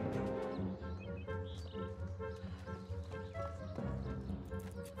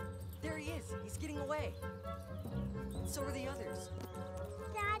 There he is. He's getting away. So are the others.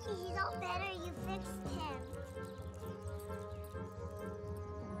 Daddy, he's all better. You fixed him.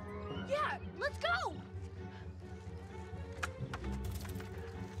 Yeah, let's go.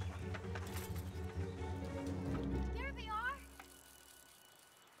 There they are.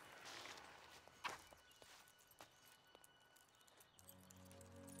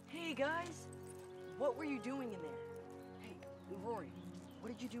 Hey, guys. What were you doing in there? Hey, Rory, what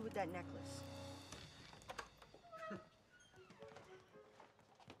did you do with that necklace?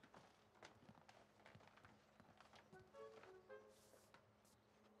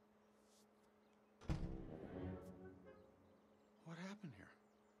 What happened here?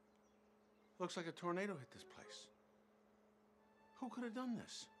 Looks like a tornado hit this place. Who could have done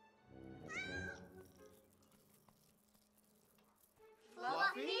this?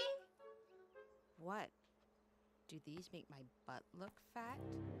 Fluffy? What? Do these make my butt look fat?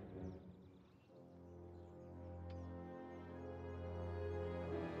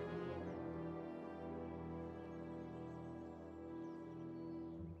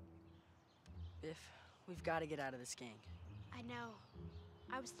 Biff, we've got to get out of this gang. I know.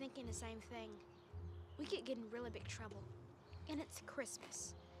 I was thinking the same thing. We could get in really big trouble. And it's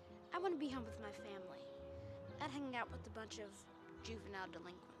Christmas. I want to be home with my family. Not hanging out with a bunch of juvenile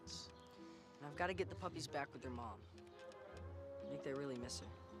delinquents. And I've got to get the puppies back with their mom. I think they really miss her.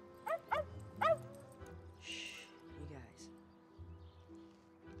 Shh, you guys.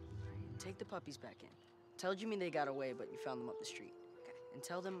 Take the puppies back in. Tell Jimmy they got away, but you found them up the street. Okay. And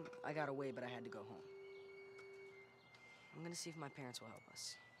tell them I got away, but I had to go home. I'm gonna see if my parents will help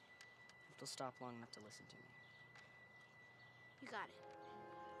us. If they'll stop long enough to listen to me. You got it.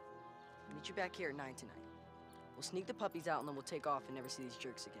 Meet you back here at 9 tonight. We'll sneak the puppies out and then we'll take off and never see these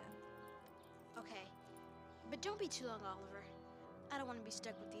jerks again. Okay. But don't be too long, Oliver. I don't want to be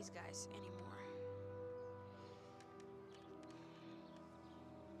stuck with these guys anymore.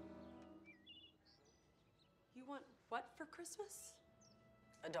 You want Christmas?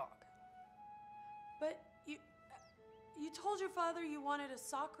 A dog. But you told your father you wanted a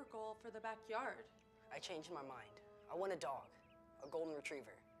soccer goal for the backyard. I changed my mind. I want a dog, a golden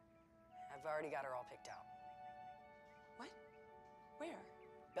retriever. I've already got her all picked out. What? Where?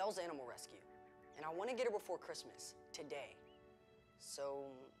 Belle's Animal Rescue. And I want to get her before Christmas, today. So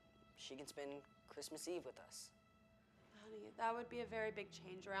she can spend Christmas Eve with us. Honey, that would be a very big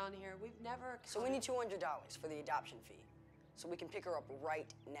change around here. We've never... So we need $200 for the adoption fee, so we can pick her up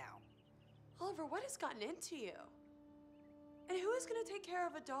right now. Oliver, what has gotten into you? And who is going to take care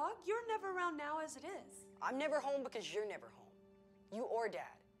of a dog? You're never around now as it is. I'm never home because you're never home. You or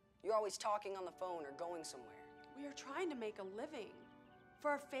Dad. You're always talking on the phone or going somewhere. We are trying to make a living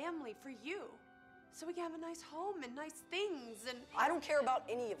for our family, for you, so we can have a nice home and nice things and... I don't care about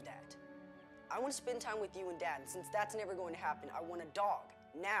any of that. I want to spend time with you and Dad, and since that's never going to happen, I want a dog,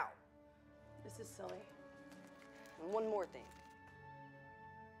 now. This is silly. And one more thing.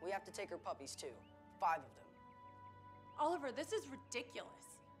 We have to take her puppies too, 5 of them. Oliver, this is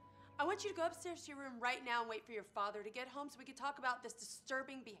ridiculous. I want you to go upstairs to your room right now and wait for your father to get home so we can talk about this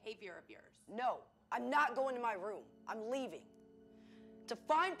disturbing behavior of yours. No, I'm not going to my room. I'm leaving. To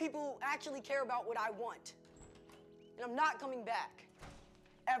find people who actually care about what I want. And I'm not coming back.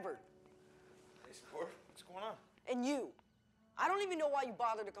 Ever. Hey, Sport, what's going on? And you. I don't even know why you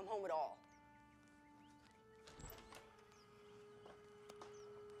bothered to come home at all.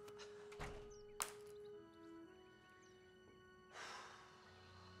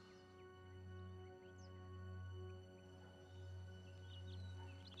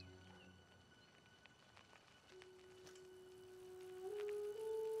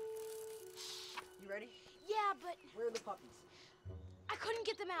 Ready? Yeah, but... Where are the puppies? I couldn't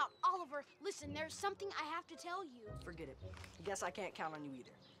get them out. Oliver, listen, there's something I have to tell you. Forget it. I guess I can't count on you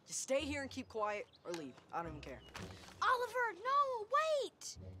either. Just stay here and keep quiet or leave. I don't even care. Oliver, no,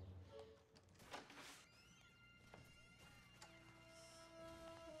 wait!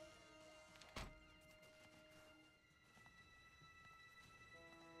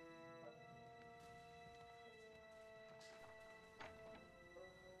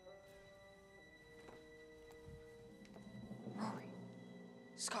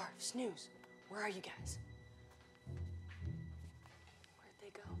 Scarf, Snooze, where are you guys? Where'd they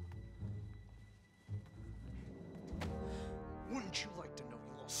go? Wouldn't you like to know,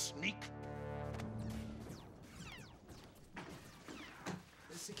 you little sneak?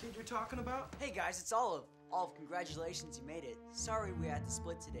 This the kid you're talking about? Hey guys, it's Olive. Olive, congratulations, you made it. Sorry we had to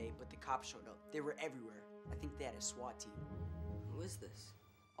split today, but the cops showed up. They were everywhere. I think they had a SWAT team. Who is this?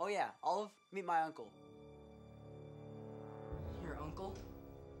 Oh yeah, Olive, meet my uncle. Your uncle?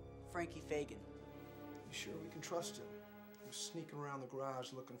 Frankie Fagan. You sure we can trust him? He was sneaking around the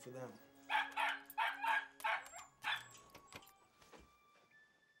garage looking for them.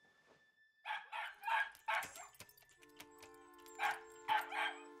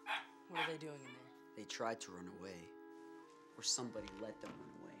 What are they doing in there? They tried to run away. Or somebody let them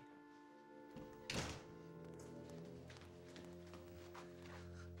run away.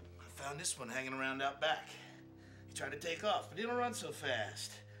 I found this one hanging around out back. He tried to take off, but he don't run so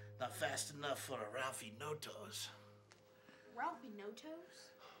fast. Not fast enough for a Ralphie No-Toes. Ralphie No-Toes?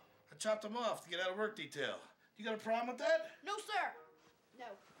 I chopped him off to get out of work detail. You got a problem with that? No, sir. No.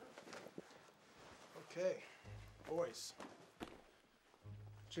 Okay, boys.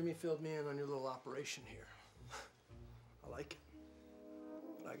 Jimmy filled me in on your little operation here. I like it.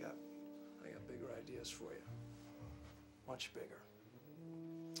 But I got bigger ideas for you. Much bigger.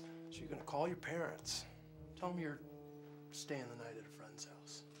 So you're gonna call your parents. Tell them you're staying the night at a friend's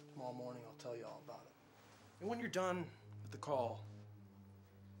house. Tomorrow morning, I'll tell you all about it. And when you're done with the call,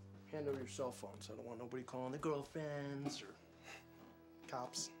 hand over your cell phones. I don't want nobody calling the girlfriends or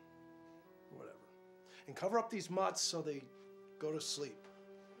cops, or whatever. And cover up these mutts so they go to sleep.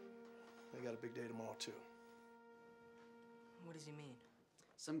 They got a big day tomorrow, too. What does he mean?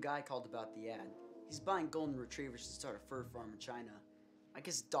 Some guy called about the ad. He's buying golden retrievers to start a fur farm in China. I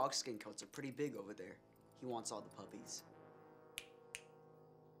guess dog skin coats are pretty big over there. He wants all the puppies.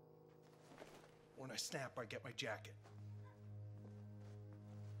 When I snap, I get my jacket.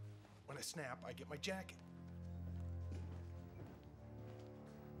 When I snap, I get my jacket.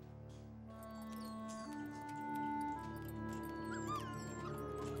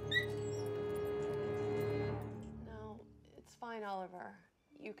 No, it's fine, Oliver.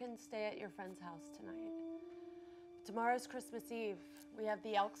 You can stay at your friend's house tonight. Tomorrow's Christmas Eve. We have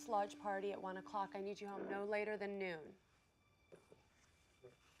the Elks Lodge party at 1 o'clock. I need you home no later than noon.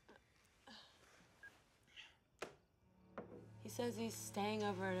 He says he's staying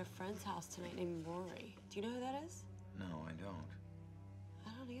over at a friend's house tonight named Rory. Do you know who that is? No, I don't. I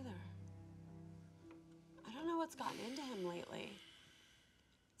don't either. I don't know what's gotten into him lately.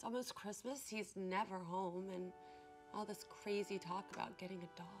 It's almost Christmas. He's never home, and all this crazy talk about getting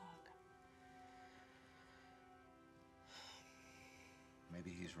a dog.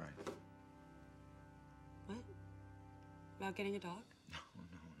 Maybe he's right. What? About getting a dog? No.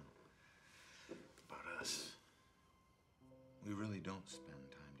 About us. We really don't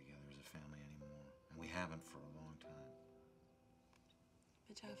spend time together as a family anymore, and we haven't for a long time.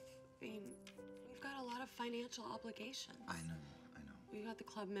 But Jeff, I mean, we've got a lot of financial obligations. I know. We've got the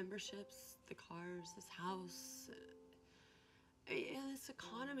club memberships, the cars, this house. In this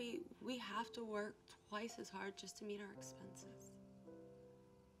economy, we have to work twice as hard just to meet our expenses.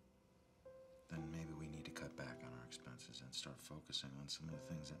 Then maybe we need to cut back on our expenses and start focusing on some of the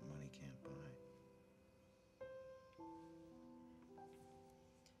things that money can't buy.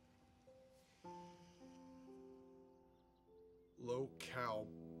 Local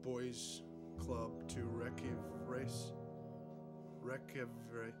Boys Club to race.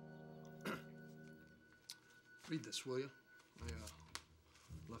 Read this, will you? I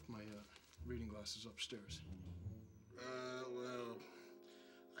left my reading glasses upstairs. Well,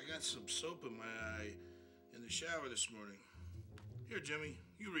 I got some soap in my eye in the shower this morning. Here, Jimmy,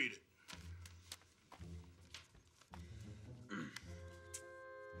 you read it.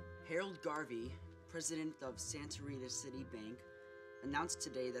 Harold Garvey, president of Santa Rita City Bank, announced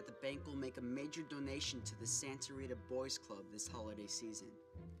today that the bank will make a major donation to the Santa Rita Boys Club this holiday season.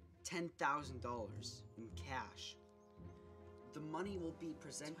 $10,000 in cash. The money will be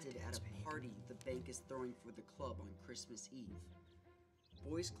presented at a party the bank is throwing for the club on Christmas Eve.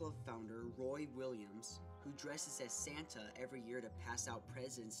 Boys Club founder Roy Williams, who dresses as Santa every year to pass out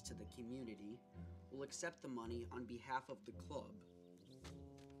presents to the community, will accept the money on behalf of the club.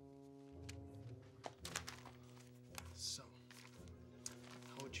 So,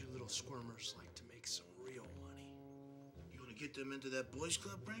 how would you little squirmers like to make some real money? You want to get them into that boys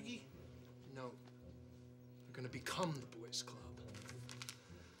club, Frankie? No. They're gonna become the boys club.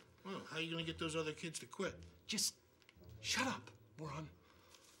 Well, how are you gonna get those other kids to quit? Just shut up, moron.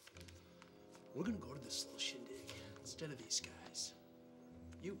 We're gonna go to this little shindig instead of these guys.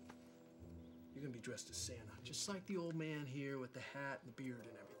 You're gonna be dressed as Santa, just like the old man here with the hat and the beard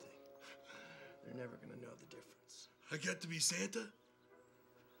and everything. They're never gonna know the difference. I got to be Santa?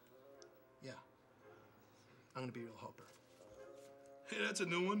 Yeah. I'm gonna be your helper. Hey, that's a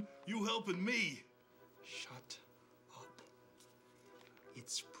new one. You helping me. Shut up.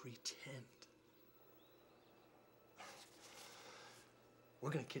 It's pretend.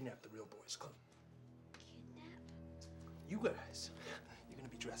 We're gonna kidnap the real boys club. Kidnap? You guys, you're gonna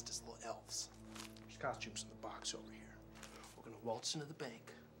be dressed as little elves. There's costumes in the box over here. We're gonna waltz into the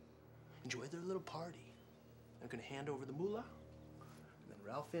bank, enjoy their little party. They're gonna hand over the moolah, and then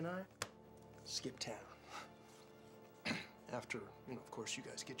Ralphie and I skip town. After, of course, you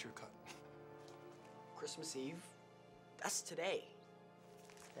guys get your cut. Christmas Eve? That's today.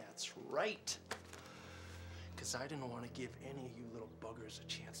 That's right. Because I didn't want to give any of you little buggers a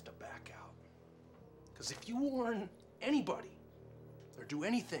chance to back out. Because if you warn anybody or do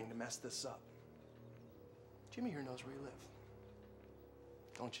anything to mess this up, Jimmy here knows where you live.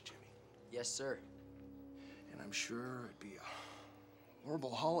 Don't you, Jimmy? Yes, sir. And I'm sure it'd be a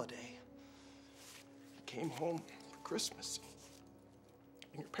horrible holiday. You came home for Christmas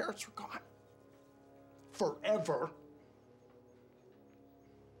and your parents were gone. Forever.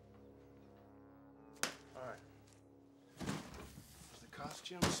 All right. There's the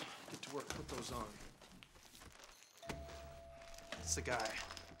costumes. Get to work. Put those on. It's the guy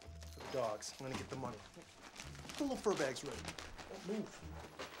for the dogs. I'm gonna get the money. Get the little fur bags ready. Don't move.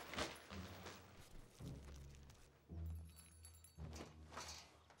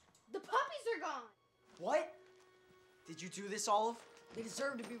 The puppies are gone. What? Did you do this, Olive? They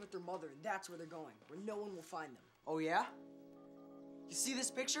deserve to be with their mother, and that's where they're going, where no one will find them. Oh, yeah? You see this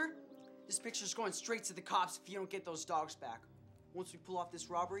picture? This picture's going straight to the cops if you don't get those dogs back. Once we pull off this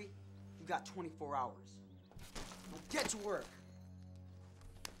robbery, you got 24 hours. Now get to work.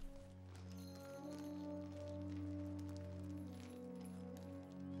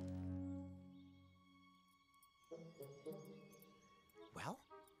 Well?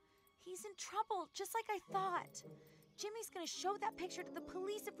 He's in trouble, just like I thought. Jimmy's gonna show that picture to the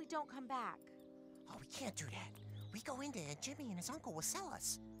police if we don't come back. Oh, we can't do that. We go in there, Jimmy and his uncle will sell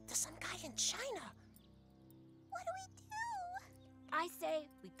us to some guy in China. What do we do? I say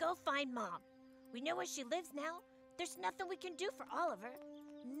we go find Mom. We know where she lives now. There's nothing we can do for Oliver.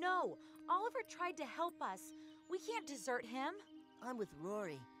 No, Oliver tried to help us. We can't desert him. I'm with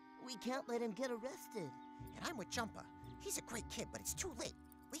Rory. We can't let him get arrested. And I'm with Jumper. He's a great kid, but it's too late.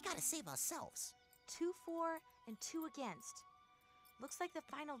 We gotta save ourselves. 2 for and 2 against. Looks like the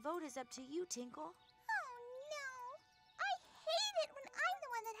final vote is up to you, Tinkle. Oh, no. I hate it when I'm the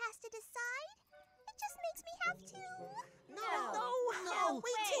one that has to decide. It just makes me have to... No,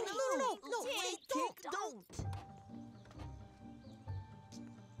 wait, Tink, no, wait, don't.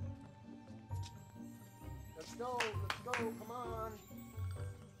 Let's go, come on.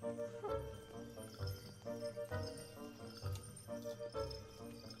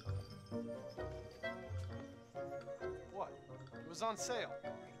 What? It was on sale.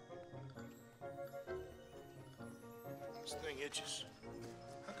 This thing itches.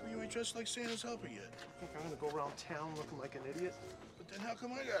 How come you ain't dressed like Santa's helper yet? I think I'm gonna go around town looking like an idiot. But then how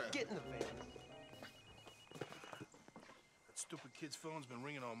come I gotta? Get in the van. That stupid kid's phone's been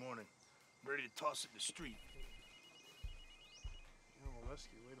ringing all morning. I'm ready to toss it in the street. Animal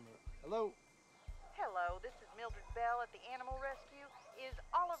rescue, wait a minute. Hello? Hello, this is Mildred Bell at the Animal Rescue. Is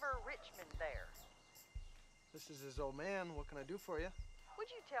Oliver Richmond there? This is his old man. What can I do for you? Would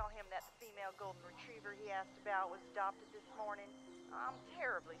you tell him that the female golden retriever he asked about was adopted this morning? I'm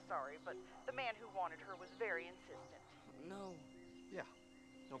terribly sorry, but the man who wanted her was very insistent. No. Yeah,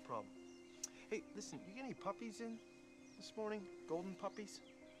 no problem. Hey, listen, you get any puppies in this morning? Golden puppies?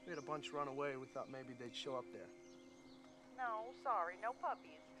 We had a bunch run away. We thought maybe they'd show up there. No, sorry, no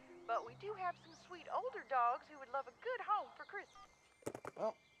puppies. But we do have some sweet older dogs who would love a good home for Christmas.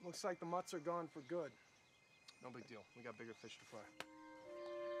 Well, looks like the mutts are gone for good. No big deal. We got bigger fish to fry.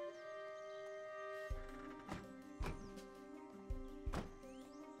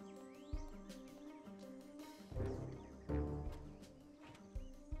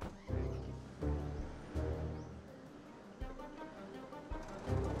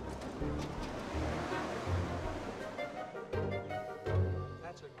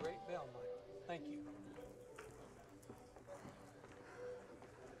 That's a great bell, Michael. Thank you.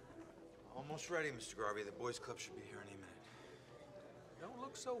 Almost ready, Mr. Garvey. The boys' club should be here any minute. Don't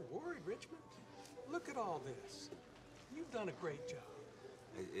look so worried, Richmond. Look at all this. You've done a great job.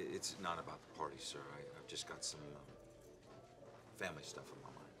 It's not about the party, sir. I've just got some family stuff on my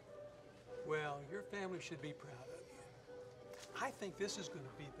mind. Well, your family should be proud of you. I think this is going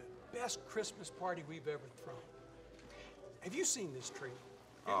to be the best Christmas party we've ever thrown. Have you seen this tree?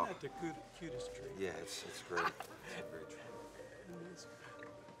 Isn't that the cutest tree? Yeah, it's great. It's a great tree.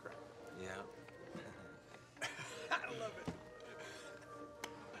 Great. Yeah. I love it.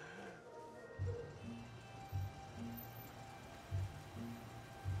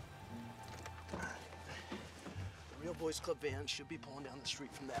 The Real Boys Club van should be pulling down the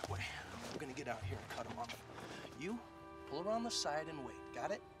street from that way. We're gonna get out here and cut them off. You pull around the side and wait. Got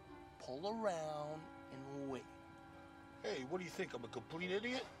it? Pull around and wait. Hey, what do you think? I'm a complete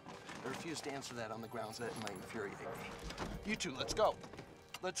idiot? I refuse to answer that on the grounds that it might infuriate me. You two, let's go.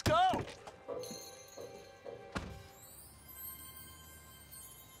 Let's go!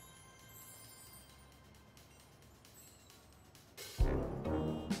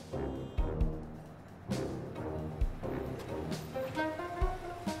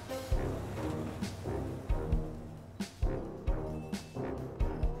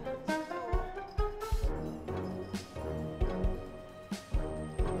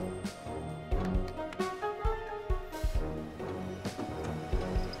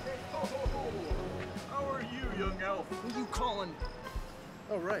 Who you calling?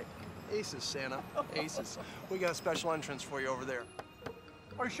 Oh, right. Aces, Santa. Aces. We got a special entrance for you over there.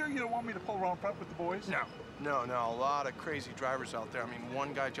 Are you sure you don't want me to pull around prep with the boys? No. No. A lot of crazy drivers out there. I mean,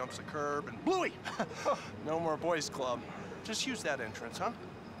 one guy jumps the curb and Bluey! No more boys club. Just use that entrance, huh?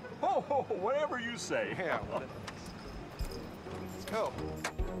 Oh, whatever you say. Yeah. Let's go.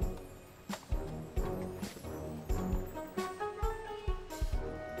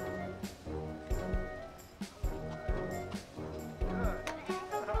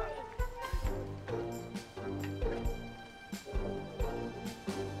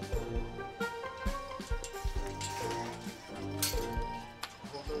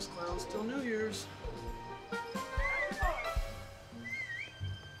 Hold those clowns till New Year's.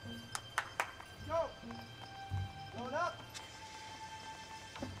 Go! Load up!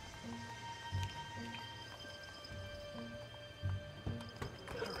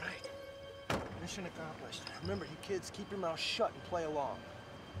 All right. Mission accomplished. Remember, you kids, keep your mouth shut and play along.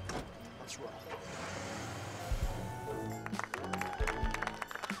 Let's roll.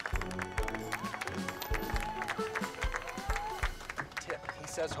 Tip. He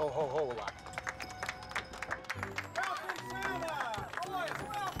says ho, ho, ho a lot.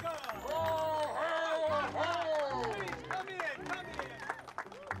 Come in.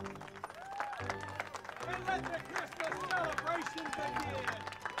 And let the Christmas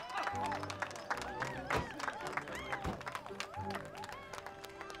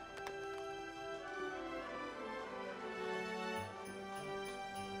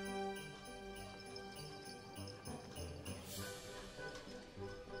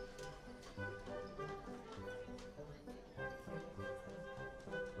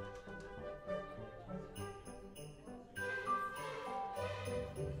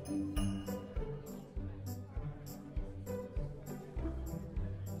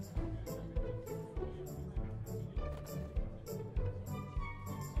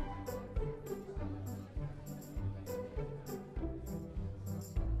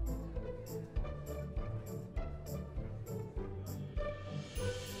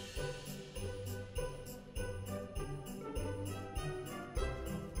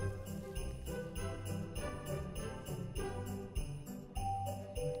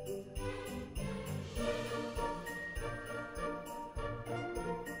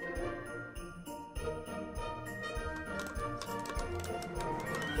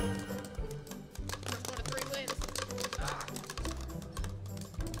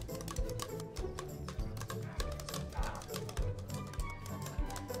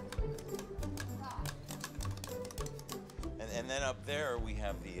up there we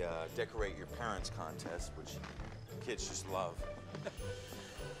have the Decorate Your Parents contest, which kids just love.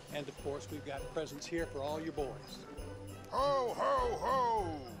 And of course, we've got presents here for all your boys. Ho, ho,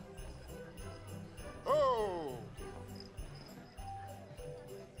 ho! Ho!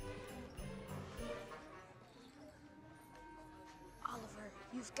 Oliver,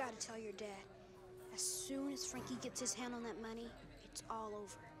 you've got to tell your dad. As soon as Frankie gets his hand on that money, it's all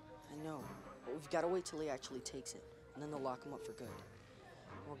over. I know, but we've got to wait till he actually takes it, and then they'll lock him up for good.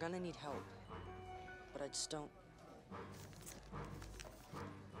 We're gonna need help, but I just don't...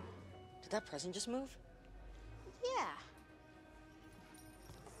 Did that present just move? Yeah.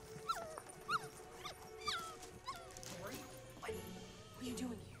 What are you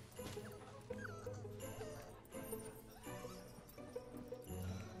doing here?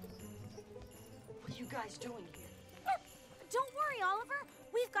 What are you guys doing here? Don't worry, Oliver.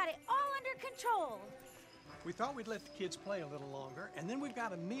 We've got it all under control. We thought we'd let the kids play a little longer, and then we've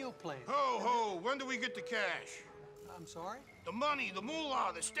got a meal planned. Ho, ho! When do we get the cash? I'm sorry? The money, the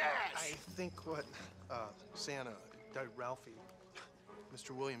moolah, the stash! I think what Santa, Ralphie,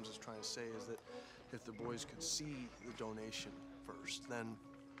 Mr. Williams is trying to say is that if the boys could see the donation first, then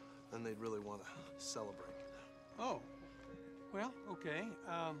they'd really want to celebrate. Oh, well, okay.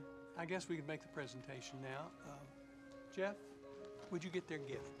 I guess we could make the presentation now. Jeff, would you get their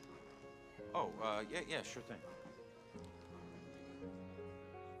gift? Oh, yeah, sure thing.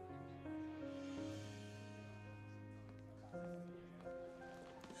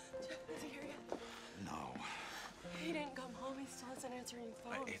 Jeff, is he here yet? No. He didn't come home. He still isn't answering the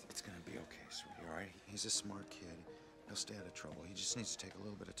phone. It's gonna be okay, sweetie, all right? He's a smart kid. He'll stay out of trouble. He just needs to take a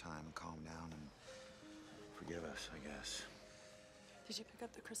little bit of time and calm down and forgive us, I guess. Did you pick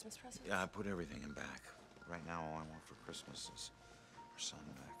up the Christmas presents? Yeah, I put everything in back. Right now, all I want for Christmas is our son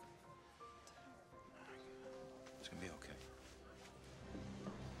back. It's gonna be okay.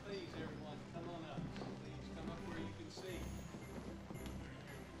 Please, everyone, come on up. Please, come up where you can see.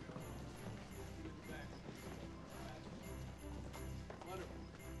 Wonderful.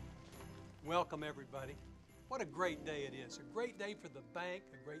 Welcome, everybody. What a great day it is. A great day for the bank,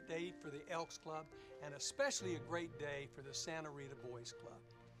 a great day for the Elks Club, and especially a great day for the Santa Rita Boys Club.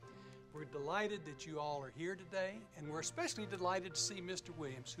 We're delighted that you all are here today, and we're especially delighted to see Mr.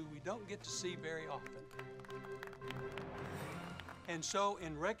 Williams, who we don't get to see very often. And so,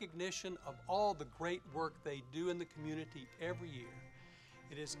 in recognition of all the great work they do in the community every year,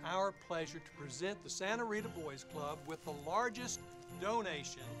 it is our pleasure to present the Santa Rita Boys Club with the largest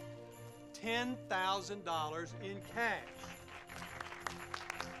donation, $10,000 in cash.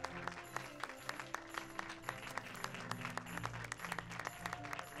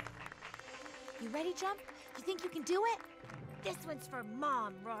 You ready, Jump? You think you can do it? This one's for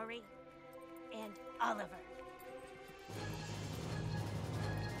Mom, Rory. And Oliver.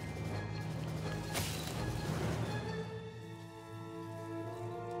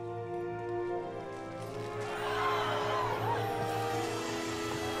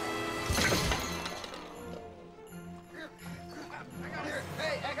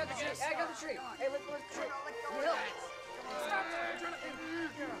 Hey, let's tree. Stop.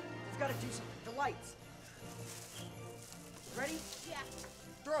 It's gotta do something. The lights. Ready? Yeah.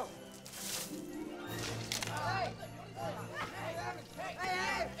 Throw. Hey!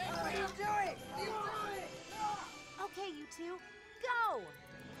 Hey! What are you doing? Okay, you two, go!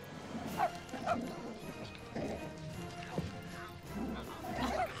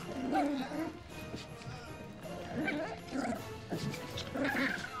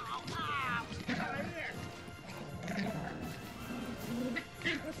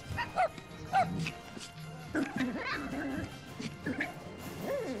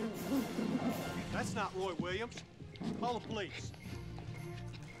 That's not Roy Williams. Call the police.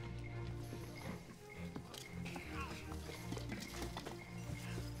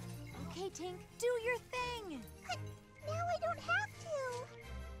 Okay, Tink, do your thing. But now I don't have to.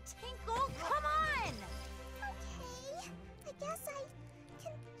 Tinkle, come on. Okay, I guess I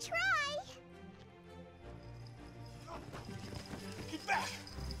can try. Get back!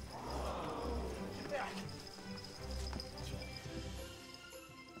 Get back!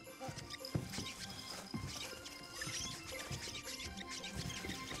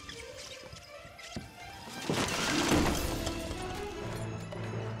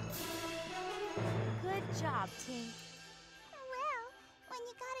 Good job, Tink. Well, when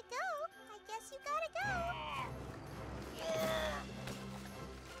you gotta go, I guess you gotta go.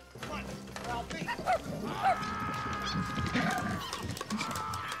 Come on, Ralphie!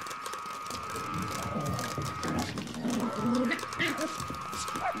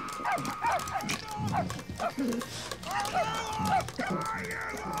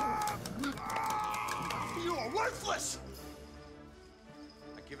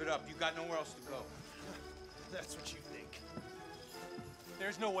 Give it up. You got nowhere else to go. That's what you think.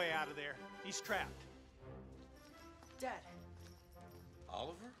 There's no way out of there. He's trapped. Dad.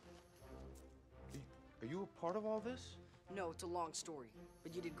 Oliver? Are you a part of all this? No, it's a long story,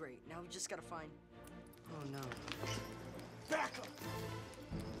 but you did great. Now we just gotta find... Oh, no. Back up!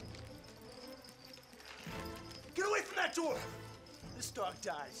 Get away from that door! This dog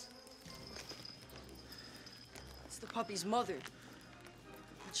dies. It's the puppy's mother.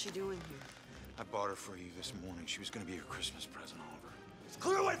 What's she doing here? I bought her for you this morning. She was going to be your Christmas present, Oliver.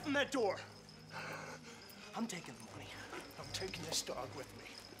 Clear away from that door! I'm taking the money. I'm taking this dog with me.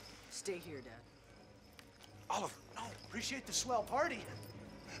 Stay here, Dad. Oliver, no. Appreciate the swell party.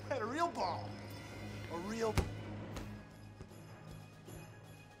 Had a real ball. A real...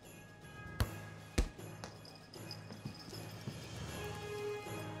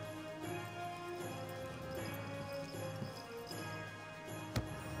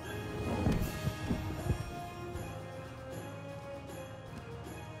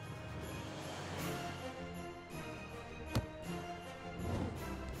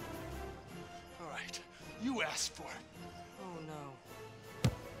 All right, you asked for it. Oh, no.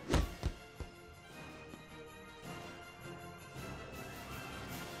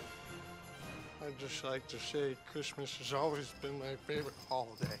 I'd just like to say Christmas has always been my favorite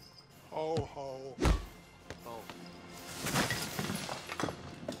holiday. Ho, ho. Ho.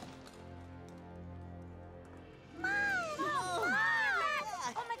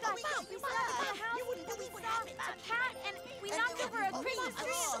 Oh my God, Mom, we went out to the house, we saw a cat, and we knocked over a Christmas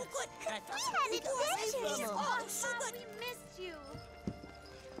tree. So good. We had adventures. Oh, Mom, we missed you.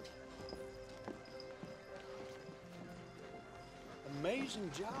 Amazing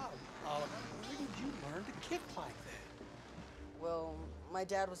job, Oliver. Where did you learn to kick like that? Well, my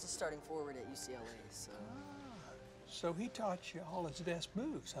dad was the starting forward at UCLA, so... So he taught you all his best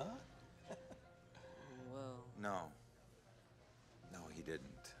moves, huh? Well... No. No, he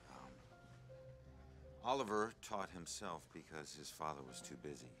didn't. Oliver taught himself because his father was too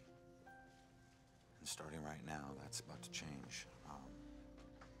busy. And starting right now, that's about to change.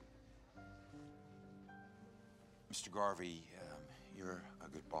 Mr. Garvey, you're a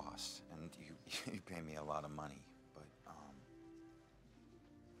good boss, and you pay me a lot of money, but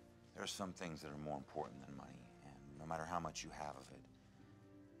there are some things that are more important than money, and no matter how much you have of it,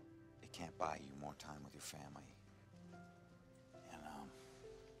 it can't buy you more time with your family. And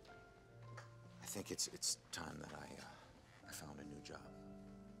I think it's time that I found a new job.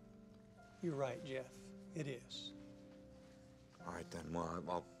 You're right, Jeff. It is. All right then.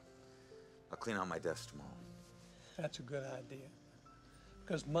 Well, I'll clean out my desk tomorrow. That's a good idea.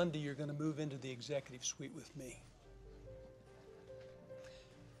 Because Monday you're going to move into the executive suite with me.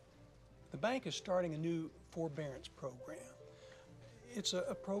 The bank is starting a new forbearance program. It's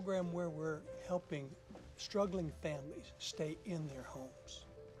a program where we're helping struggling families stay in their homes.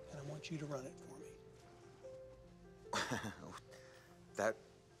 And I want you to run it for me.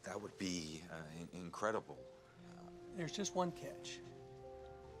 That would be incredible. There's just one catch.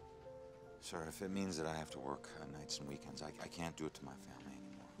 Sir, if it means that I have to work nights and weekends, I can't do it to my family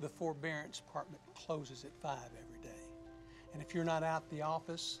anymore. The forbearance department closes at 5 every day. And if you're not out the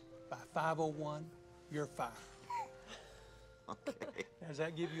office by 5:01, you're fired. Okay. Does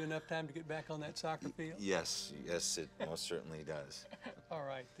that give you enough time to get back on that soccer field? Yes, it most certainly does. All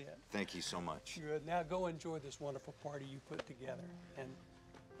right, then. Thank you so much. Good. Now go enjoy this wonderful party you put together. And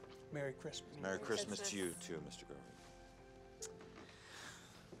Merry Christmas. Merry Christmas to you, too, Mr. Garvey.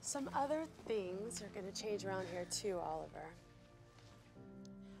 Some other things are going to change around here too, Oliver.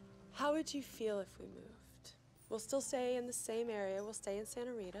 How would you feel if we moved? We'll still stay in the same area. We'll stay in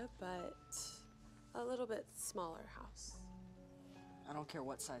Santa Rita, but a little bit smaller house. I don't care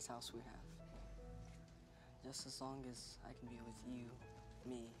what size house we have. Just as long as I can be with you,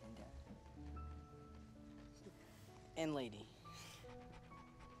 me, and Dad. And Lady.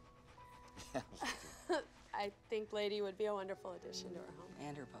 I think Lady would be a wonderful addition to our home.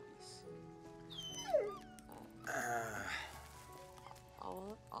 And her puppies.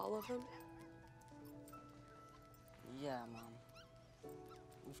 All of them? Yeah, Mom.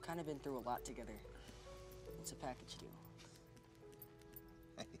 We've kind of been through a lot together. It's a package deal.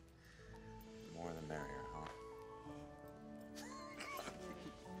 Hey, more the merrier, huh?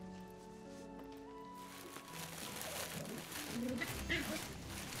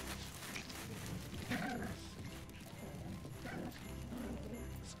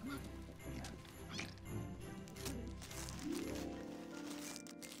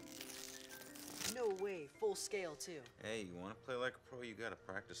 No way, full full scale too. Hey, you want to play like a pro, you got to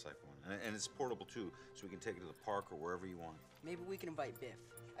practice like one. And it's portable too, so we can take it to the park or wherever you want. Maybe we can invite Biff.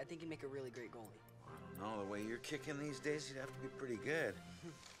 I think he'd make a really great goalie. I don't know, the way you're kicking these days, you'd have to be pretty good.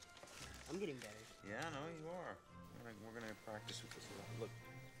 I'm getting better. Yeah, I know you are. We're gonna practice with this little, look,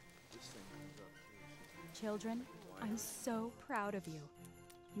 this thing comes up. Children, I'm so proud of you.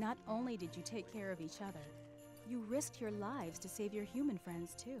 Not only did you take care of each other, you risked your lives to save your human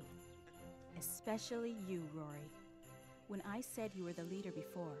friends too. Especially you, Rory. When I said you were the leader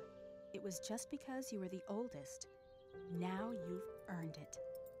before, it was just because you were the oldest. Now you've earned it.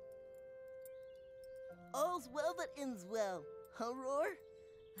 All's well that ends well, huh, Roar?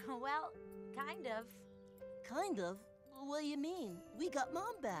 Well, kind of. Kind of? What do you mean? We got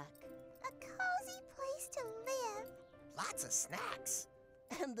Mom back. A cozy place to live. Lots of snacks.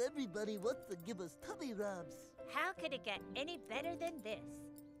 And everybody wants to give us tummy rubs. How could it get any better than this?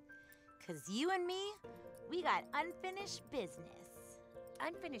 'Cause you and me, we got unfinished business.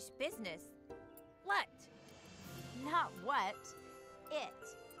 Unfinished business? What? Not what,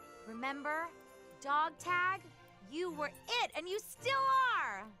 it. Remember? Dog tag? You were it, and you still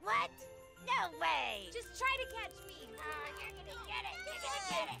are. What? No way! Just try to catch me. Oh, you're gonna get it! You're gonna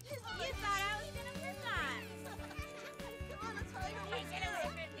get it! You thought I was gonna miss on. Come on, let's hide over Hey, get away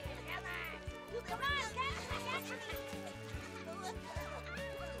from me! Come on! Come on, catch me.